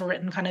songs were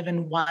written kind of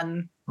in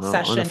one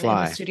session in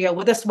the studio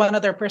with this one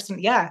other person.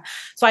 Yeah.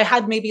 So I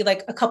had maybe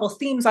like a couple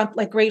themes on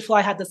like Grateful.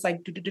 I had this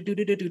like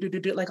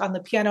like on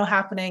the piano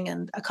happening,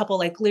 and a couple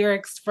like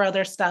lyrics for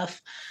other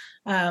stuff.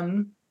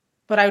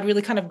 But I would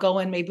really kind of go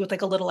in maybe with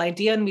like a little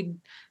idea, and we'd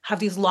have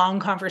these long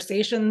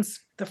conversations.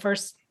 The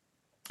first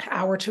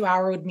hour, 2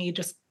 hour would me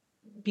just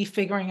be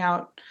figuring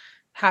out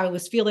how I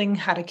was feeling,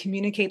 how to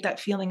communicate that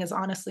feeling as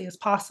honestly as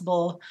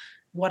possible,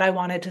 what I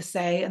wanted to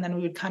say. And then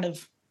we would kind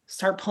of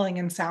start pulling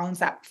in sounds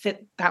that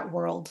fit that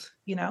world,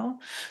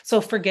 So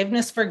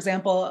Forgiveness, for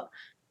example,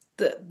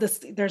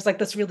 there's like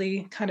this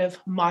really kind of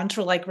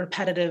mantra, like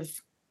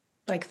repetitive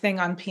like thing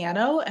on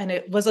piano. And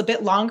it was a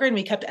bit longer, and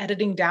we kept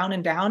editing down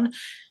and down.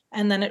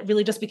 And then it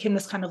really just became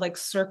this kind of like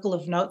circle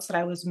of notes that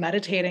I was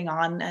meditating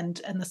on. And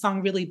the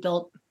song really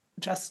built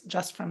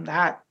just from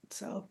that.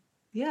 So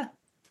yeah.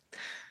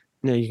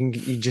 No, you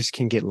just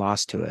can get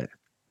lost to it,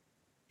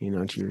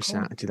 to your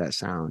sound, to that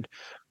sound.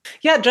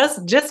 Yeah.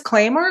 Just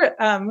disclaimer.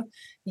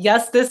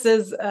 Yes, this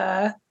is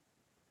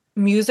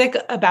music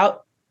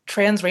about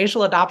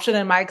transracial adoption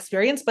in my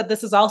experience, but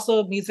this is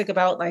also music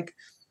about like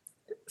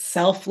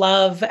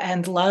self-love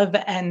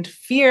and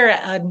fear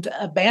and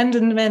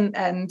abandonment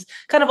and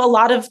kind of a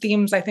lot of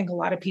themes I think a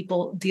lot of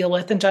people deal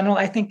with in general.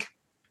 I think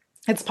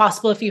it's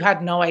possible if you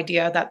had no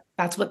idea that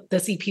that's what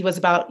this EP was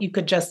about, you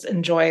could just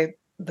enjoy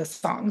the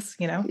songs,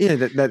 Yeah,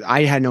 that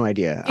I had no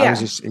idea. Yeah. I was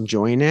just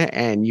enjoying it,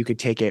 and you could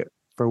take it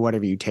for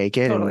whatever you take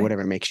it and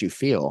whatever makes you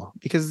feel,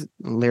 because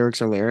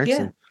lyrics are lyrics.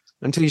 Yeah. And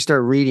until you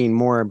start reading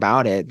more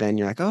about it, then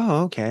you're like,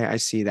 oh, okay, I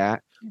see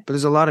that. But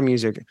there's a lot of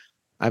music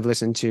I've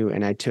listened to,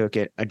 and I took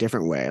it a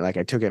different way. Like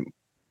I took it,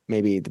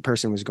 maybe the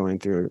person was going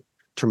through a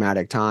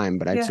traumatic time,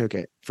 but I took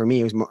it, for me,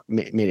 it was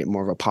made it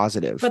more of a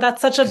positive. But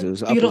that's such a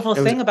beautiful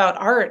thing about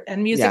art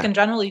and music in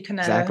general. You can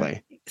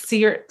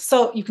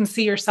you can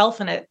see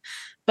yourself in it.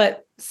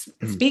 But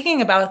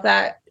speaking about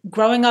that,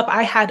 growing up,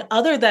 I had,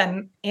 other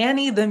than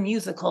Annie the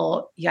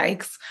musical,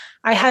 yikes,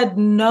 I had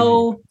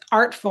no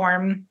art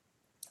form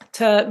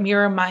to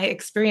mirror my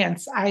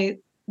experience. I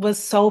was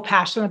so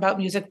passionate about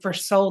music for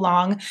so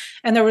long,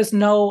 and there was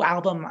no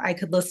album I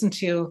could listen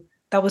to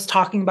that was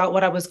talking about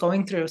what I was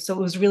going through. So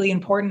it was really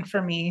important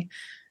for me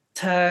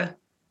to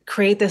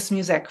create this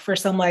music for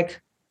some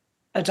like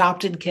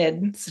adopted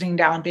kid sitting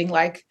down being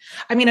like,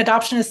 I mean,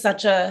 adoption is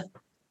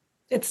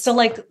it's still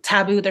like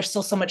taboo. There's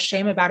still so much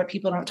shame about it.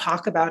 People don't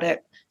talk about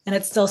it. And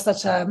it's still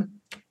such a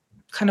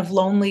kind of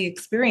lonely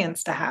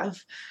experience to have.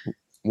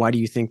 Why do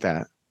you think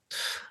that?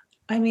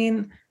 I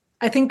mean,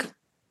 I think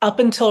up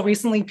until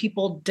recently,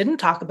 people didn't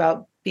talk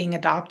about being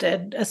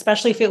adopted,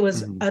 especially if it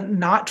was a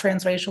not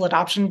transracial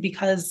adoption,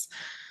 because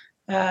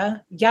it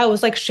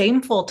was like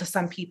shameful to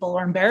some people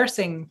or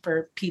embarrassing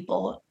for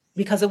people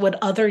because it would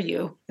other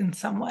you in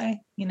some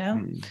way,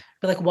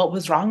 But like, what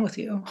was wrong with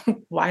you?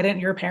 Why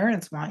didn't your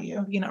parents want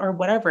you, or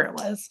whatever it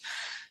was.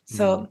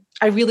 So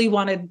I really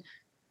wanted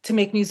to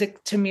make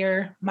music to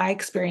mirror my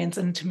experience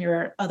and to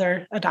mirror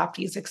other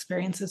adoptees'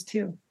 experiences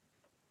too.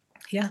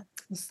 Yeah.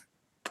 It's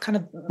kind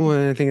of.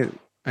 Well,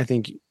 I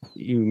think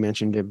you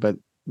mentioned it, but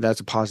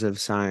that's a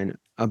positive sign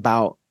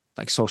about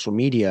like social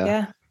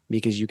media,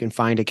 because you can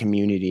find a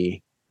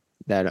community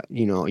that,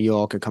 you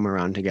all could come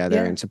around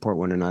together and support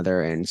one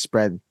another and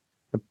spread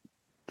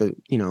the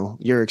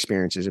your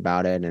experiences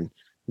about it and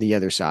the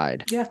other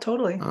side. Yeah,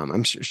 totally.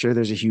 I'm sure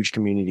there's a huge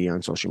community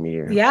on social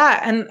media.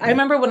 Yeah. And I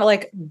remember when it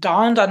like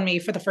dawned on me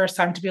for the first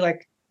time to be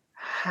like,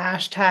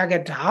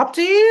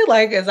 #adoptee,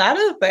 like, is that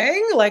a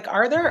thing? Like,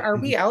 are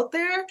we out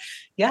there?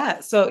 Yeah.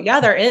 So yeah,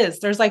 there is.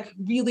 There's like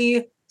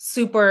really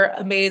super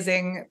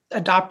amazing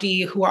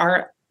adoptee who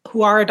are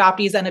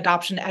adoptees and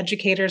adoption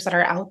educators that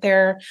are out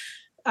there.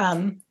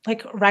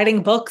 like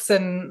writing books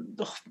and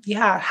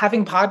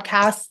having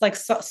podcasts, like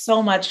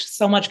so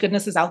much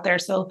goodness is out there.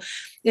 So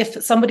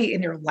if somebody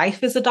in your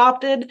life is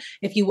adopted,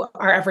 if you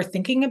are ever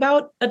thinking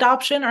about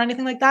adoption or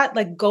anything like that,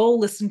 like go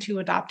listen to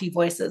Adoptee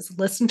Voices,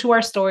 listen to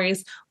our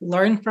stories,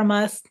 learn from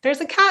us. There's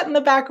a cat in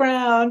the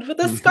background with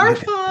a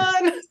scarf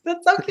on.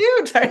 That's so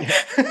cute. Sorry.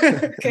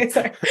 Okay,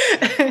 sorry.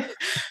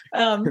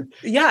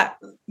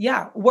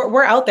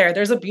 We're out there.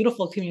 There's a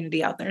beautiful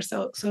community out there.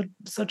 So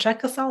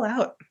check us all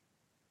out.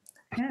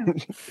 Yeah.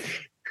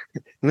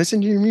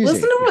 Listen to your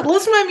music. Listen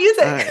to my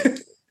music.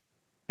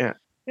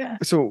 Yeah.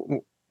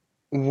 So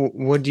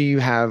what do you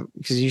have?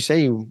 Because you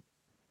say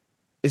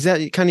is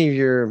that kind of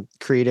your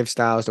creative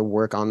style is to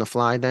work on the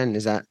fly then?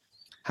 Is that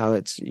how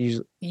it's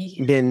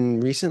been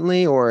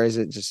recently, or is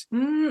it just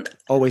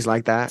always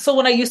like that? So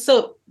when I used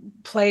to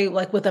play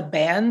like with a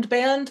band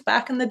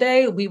back in the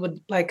day, we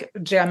would like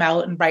jam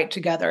out and write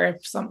together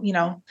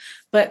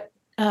but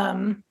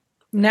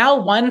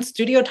now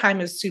studio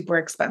time is super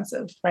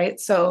expensive, right?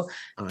 So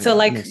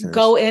to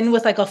go in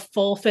with like a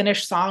full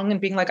finished song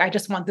and being like, I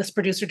just want this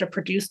producer to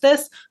produce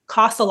this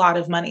costs a lot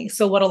of money.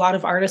 So what a lot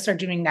of artists are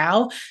doing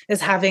now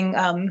is having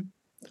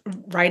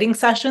writing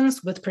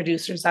sessions with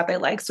producers that they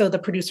like. So the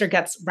producer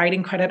gets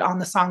writing credit on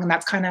the song, and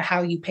that's kind of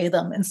how you pay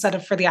them instead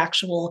of for the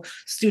actual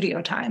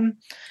studio time.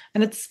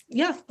 And it's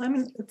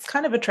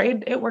kind of a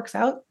trade. It works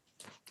out.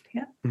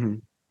 Yeah. Mm-hmm.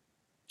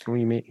 Well,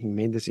 you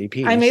made this EP.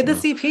 I made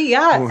this EP,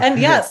 yeah. Oh.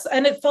 And yes,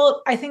 and it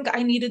felt, I think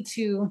I needed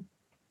to,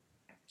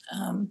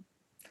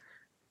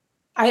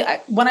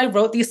 I when I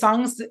wrote these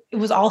songs, it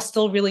was all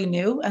still really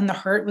new, and the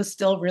hurt was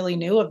still really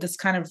new of this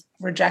kind of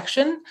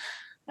rejection,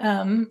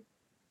 that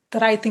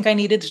I think I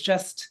needed to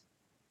just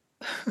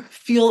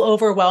feel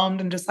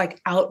overwhelmed and just like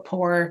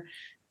outpour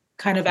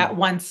kind of at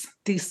once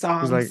these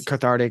songs. It was like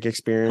cathartic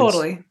experience.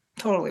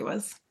 Totally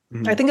was.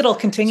 Mm-hmm. I think it'll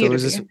continue to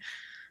be.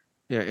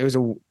 It was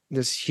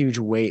this huge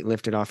weight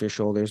lifted off your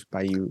shoulders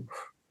by you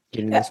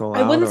getting this all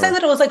out? I wouldn't say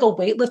that it was like a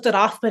weight lifted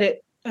off, but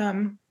it,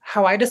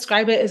 how I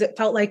describe it is it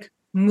felt like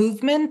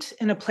movement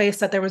in a place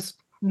that there was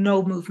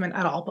no movement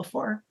at all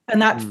before.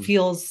 And that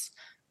feels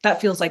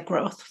like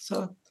growth.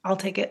 So I'll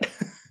take it.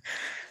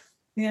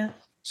 Yeah.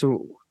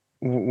 So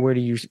where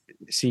do you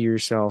see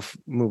yourself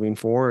moving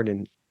forward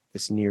in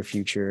this near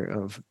future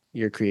of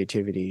your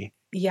creativity?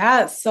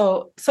 Yeah.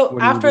 So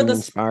after this,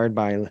 inspired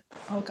by?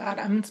 Oh God,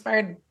 I'm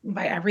inspired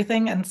by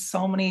everything and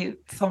so many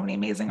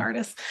amazing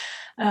artists,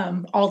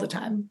 all the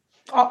time.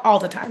 All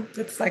the time.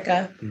 It's like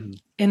a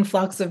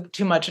influx of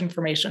too much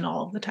information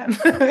all the time.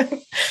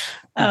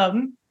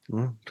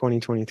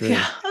 2023.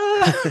 Yeah.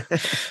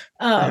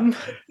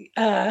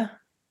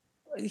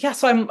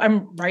 So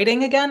I'm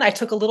writing again. I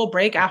took a little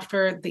break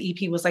after the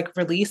EP was like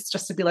released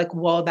just to be like,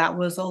 whoa, that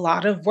was a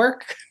lot of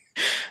work.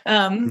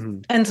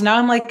 And now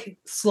I'm like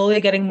slowly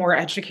getting more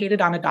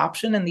educated on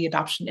adoption and the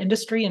adoption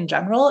industry in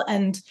general,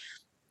 and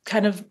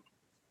kind of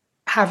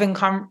having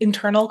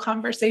internal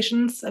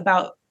conversations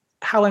about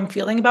how I'm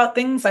feeling about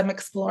things. I'm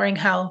exploring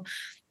how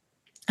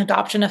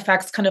adoption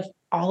affects kind of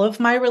all of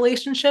my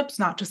relationships,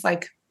 not just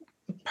like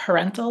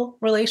parental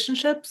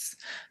relationships.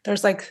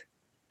 There's like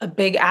a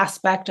big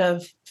aspect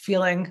of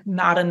feeling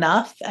not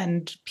enough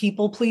and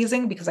people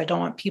pleasing because I don't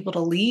want people to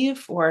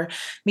leave, or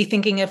me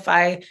thinking if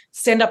I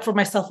stand up for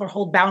myself or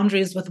hold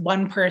boundaries with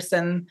one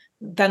person,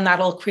 then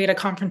that'll create a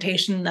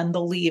confrontation and then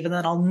they'll leave and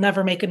then I'll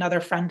never make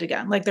another friend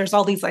again. Like there's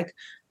all these like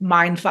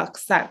mind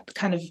fucks that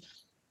kind of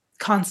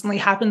constantly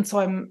happen. So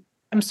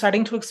I'm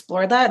starting to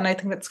explore that. And I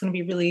think that's going to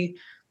be really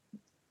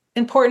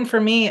important for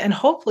me and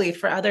hopefully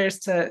for others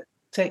to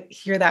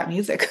hear that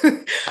music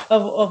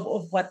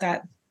of what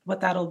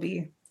that'll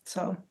be.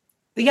 So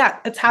yeah,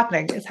 it's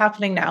happening. It's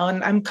happening now.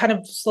 And I'm kind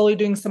of slowly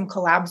doing some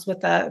collabs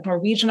with a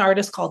Norwegian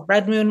artist called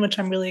Red Moon, which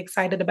I'm really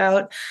excited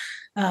about.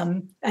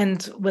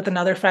 And with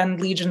another friend,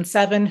 Legion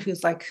 7,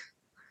 who's like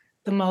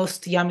the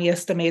most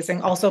yummiest,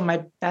 amazing, also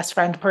my best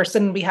friend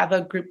person. We have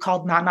a group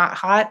called Not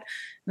Hot.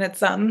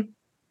 And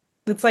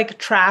it's like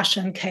trash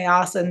and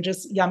chaos and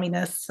just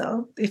yumminess.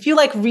 So if you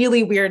like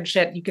really weird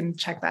shit, you can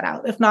check that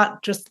out. If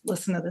not, just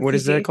listen to this. What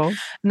is that called?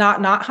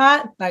 Not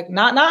Hot. Like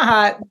not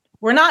hot.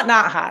 We're not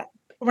hot.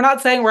 We're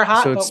not saying we're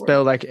hot. So it's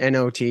spelled like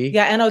N-O-T?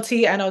 Yeah,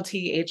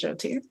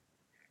 N-O-T-H-O-T.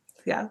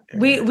 Yeah.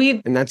 We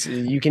and that's,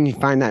 you can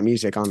find that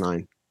music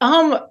online.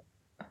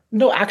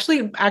 No,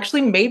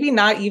 actually maybe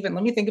not even.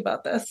 Let me think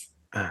about this.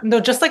 No,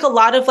 just like a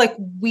lot of like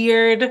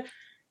weird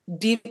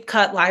deep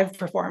cut live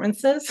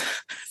performances.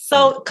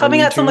 So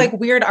coming at some like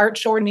weird art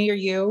show near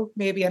you,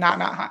 maybe a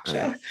not hot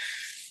show.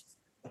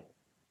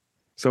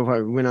 So if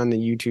I went on the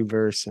YouTube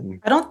verse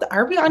and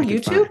are we on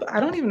YouTube? I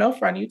don't even know if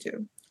we're on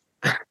YouTube.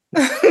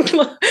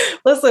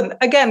 Listen,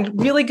 again,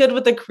 really good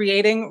with the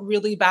creating,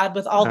 really bad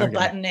with all the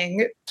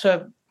buttoning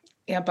to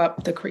amp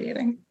up the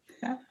creating.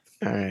 Yeah.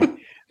 All right.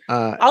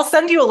 I'll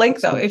send you a link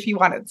though if you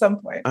want at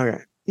some point.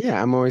 Okay.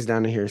 Yeah, I'm always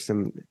down to hear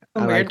some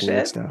weird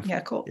shit. Stuff.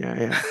 Yeah, cool.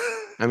 Yeah.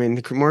 I mean,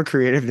 the more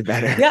creative, the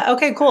better. Yeah.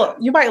 Okay. Cool.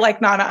 You might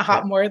like Not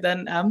Hot more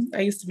than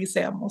I used to be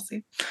Sam. We'll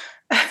see.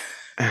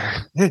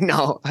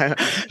 No,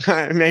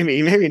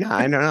 maybe not.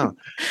 I don't know.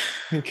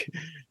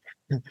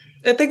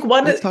 I think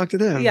one. Let's talk to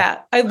them.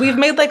 Yeah, we've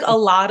made like a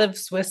lot of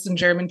Swiss and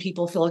German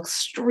people feel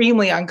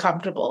extremely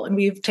uncomfortable, and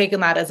we've taken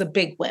that as a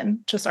big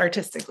win, just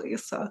artistically.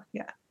 So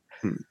yeah.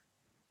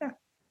 Yeah.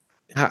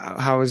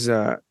 How's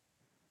the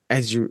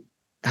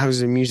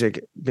music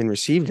been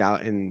received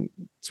out in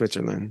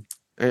Switzerland,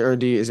 or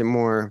is it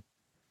more?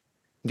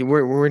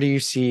 Where do you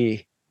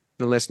see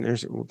the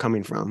listeners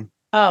coming from?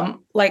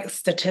 Like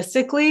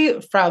statistically,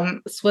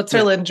 from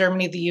Switzerland,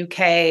 Germany, the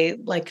UK,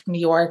 like New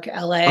York,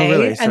 LA,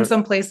 really? and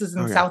some places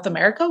in South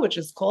America, which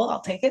is cool.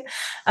 I'll take it.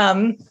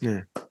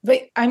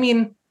 But I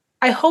mean,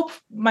 I hope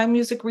my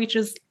music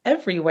reaches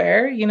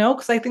everywhere,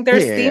 because I think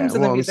there's themes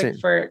in the music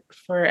for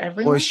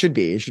everyone. Well, it should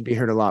be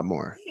heard a lot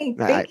more.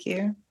 Thank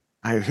you.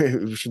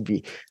 It should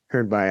be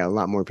heard by a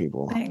lot more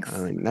people. Thanks.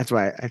 That's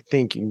why I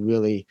think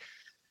you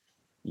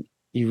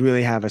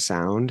really have a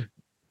sound,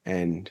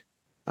 and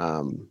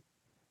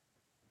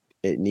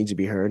it needs to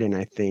be heard. And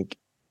I think,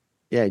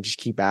 just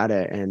keep at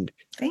it. And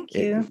thank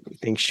you.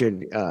 Things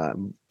should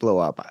blow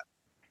up.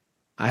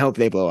 I hope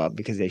they blow up,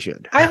 because they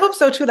should. I hope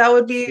so too. That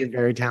would be You're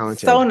very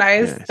talented. So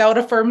nice. Yes. That would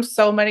affirm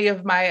so many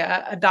of my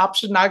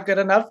adoption not good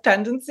enough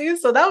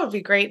tendencies. So that would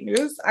be great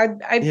news. I'd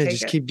take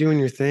just it. keep doing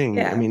your thing.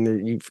 Yeah. I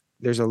mean,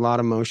 there's a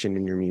lot of motion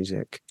in your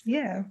music.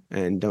 Yeah.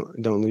 And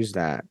don't lose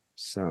that.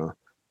 So,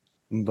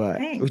 but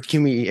Thanks.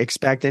 Can we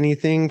expect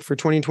anything for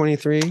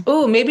 2023?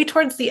 Oh, maybe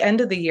towards the end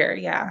of the year.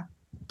 Yeah.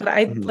 But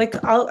I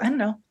don't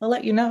know. I'll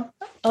let you know.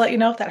 I'll let you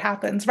know if that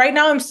happens. Right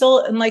now I'm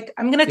still in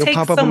I'm going to take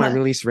pop up on my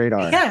release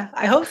radar. Yeah,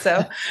 I hope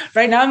so.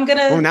 Right now I'm going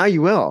to. Oh, now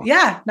you will.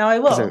 Yeah, now I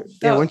will.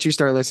 Once you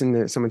start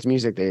listening to someone's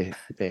music, they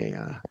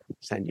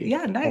send you.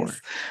 Yeah, nice.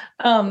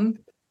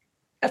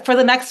 For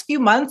the next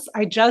few months,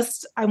 I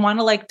want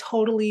to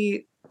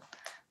totally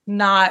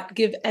not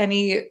give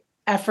any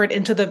effort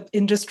into the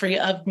industry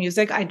of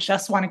music. I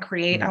just want to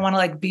create. I want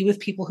to be with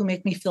people who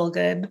make me feel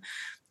good.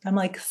 I'm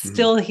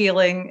still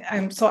healing.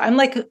 I'm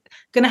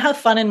gonna have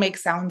fun and make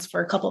sounds for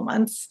a couple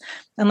months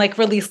and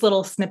release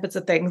little snippets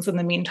of things in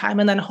the meantime.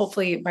 And then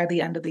hopefully by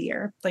the end of the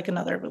year,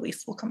 another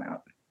release will come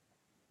out.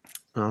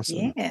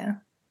 Awesome. Yeah.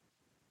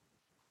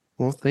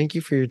 Well, thank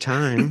you for your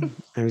time.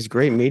 It was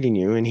great meeting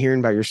you and hearing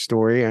about your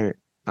story.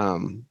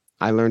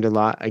 I learned a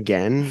lot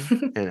again,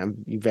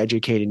 and you've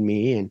educated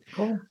me, and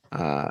cool.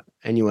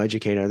 And you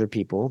educate other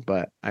people.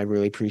 But I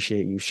really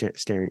appreciate you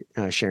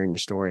sharing your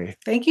story.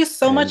 Thank you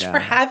so much for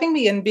having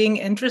me and being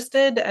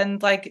interested,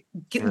 and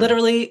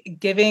literally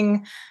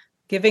giving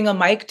a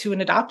mic to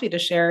an adoptee to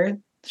share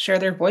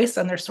their voice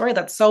and their story.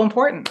 That's so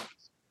important.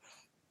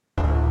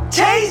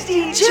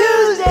 Tasty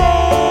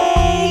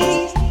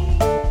Tuesdays.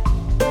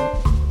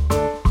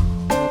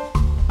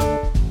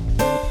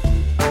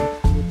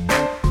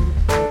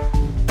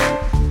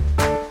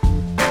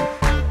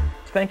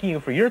 Thanking you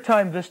for your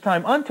time this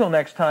time. Until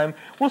next time,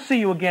 we'll see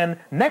you again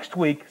next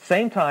week,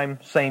 same time,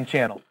 same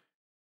channel.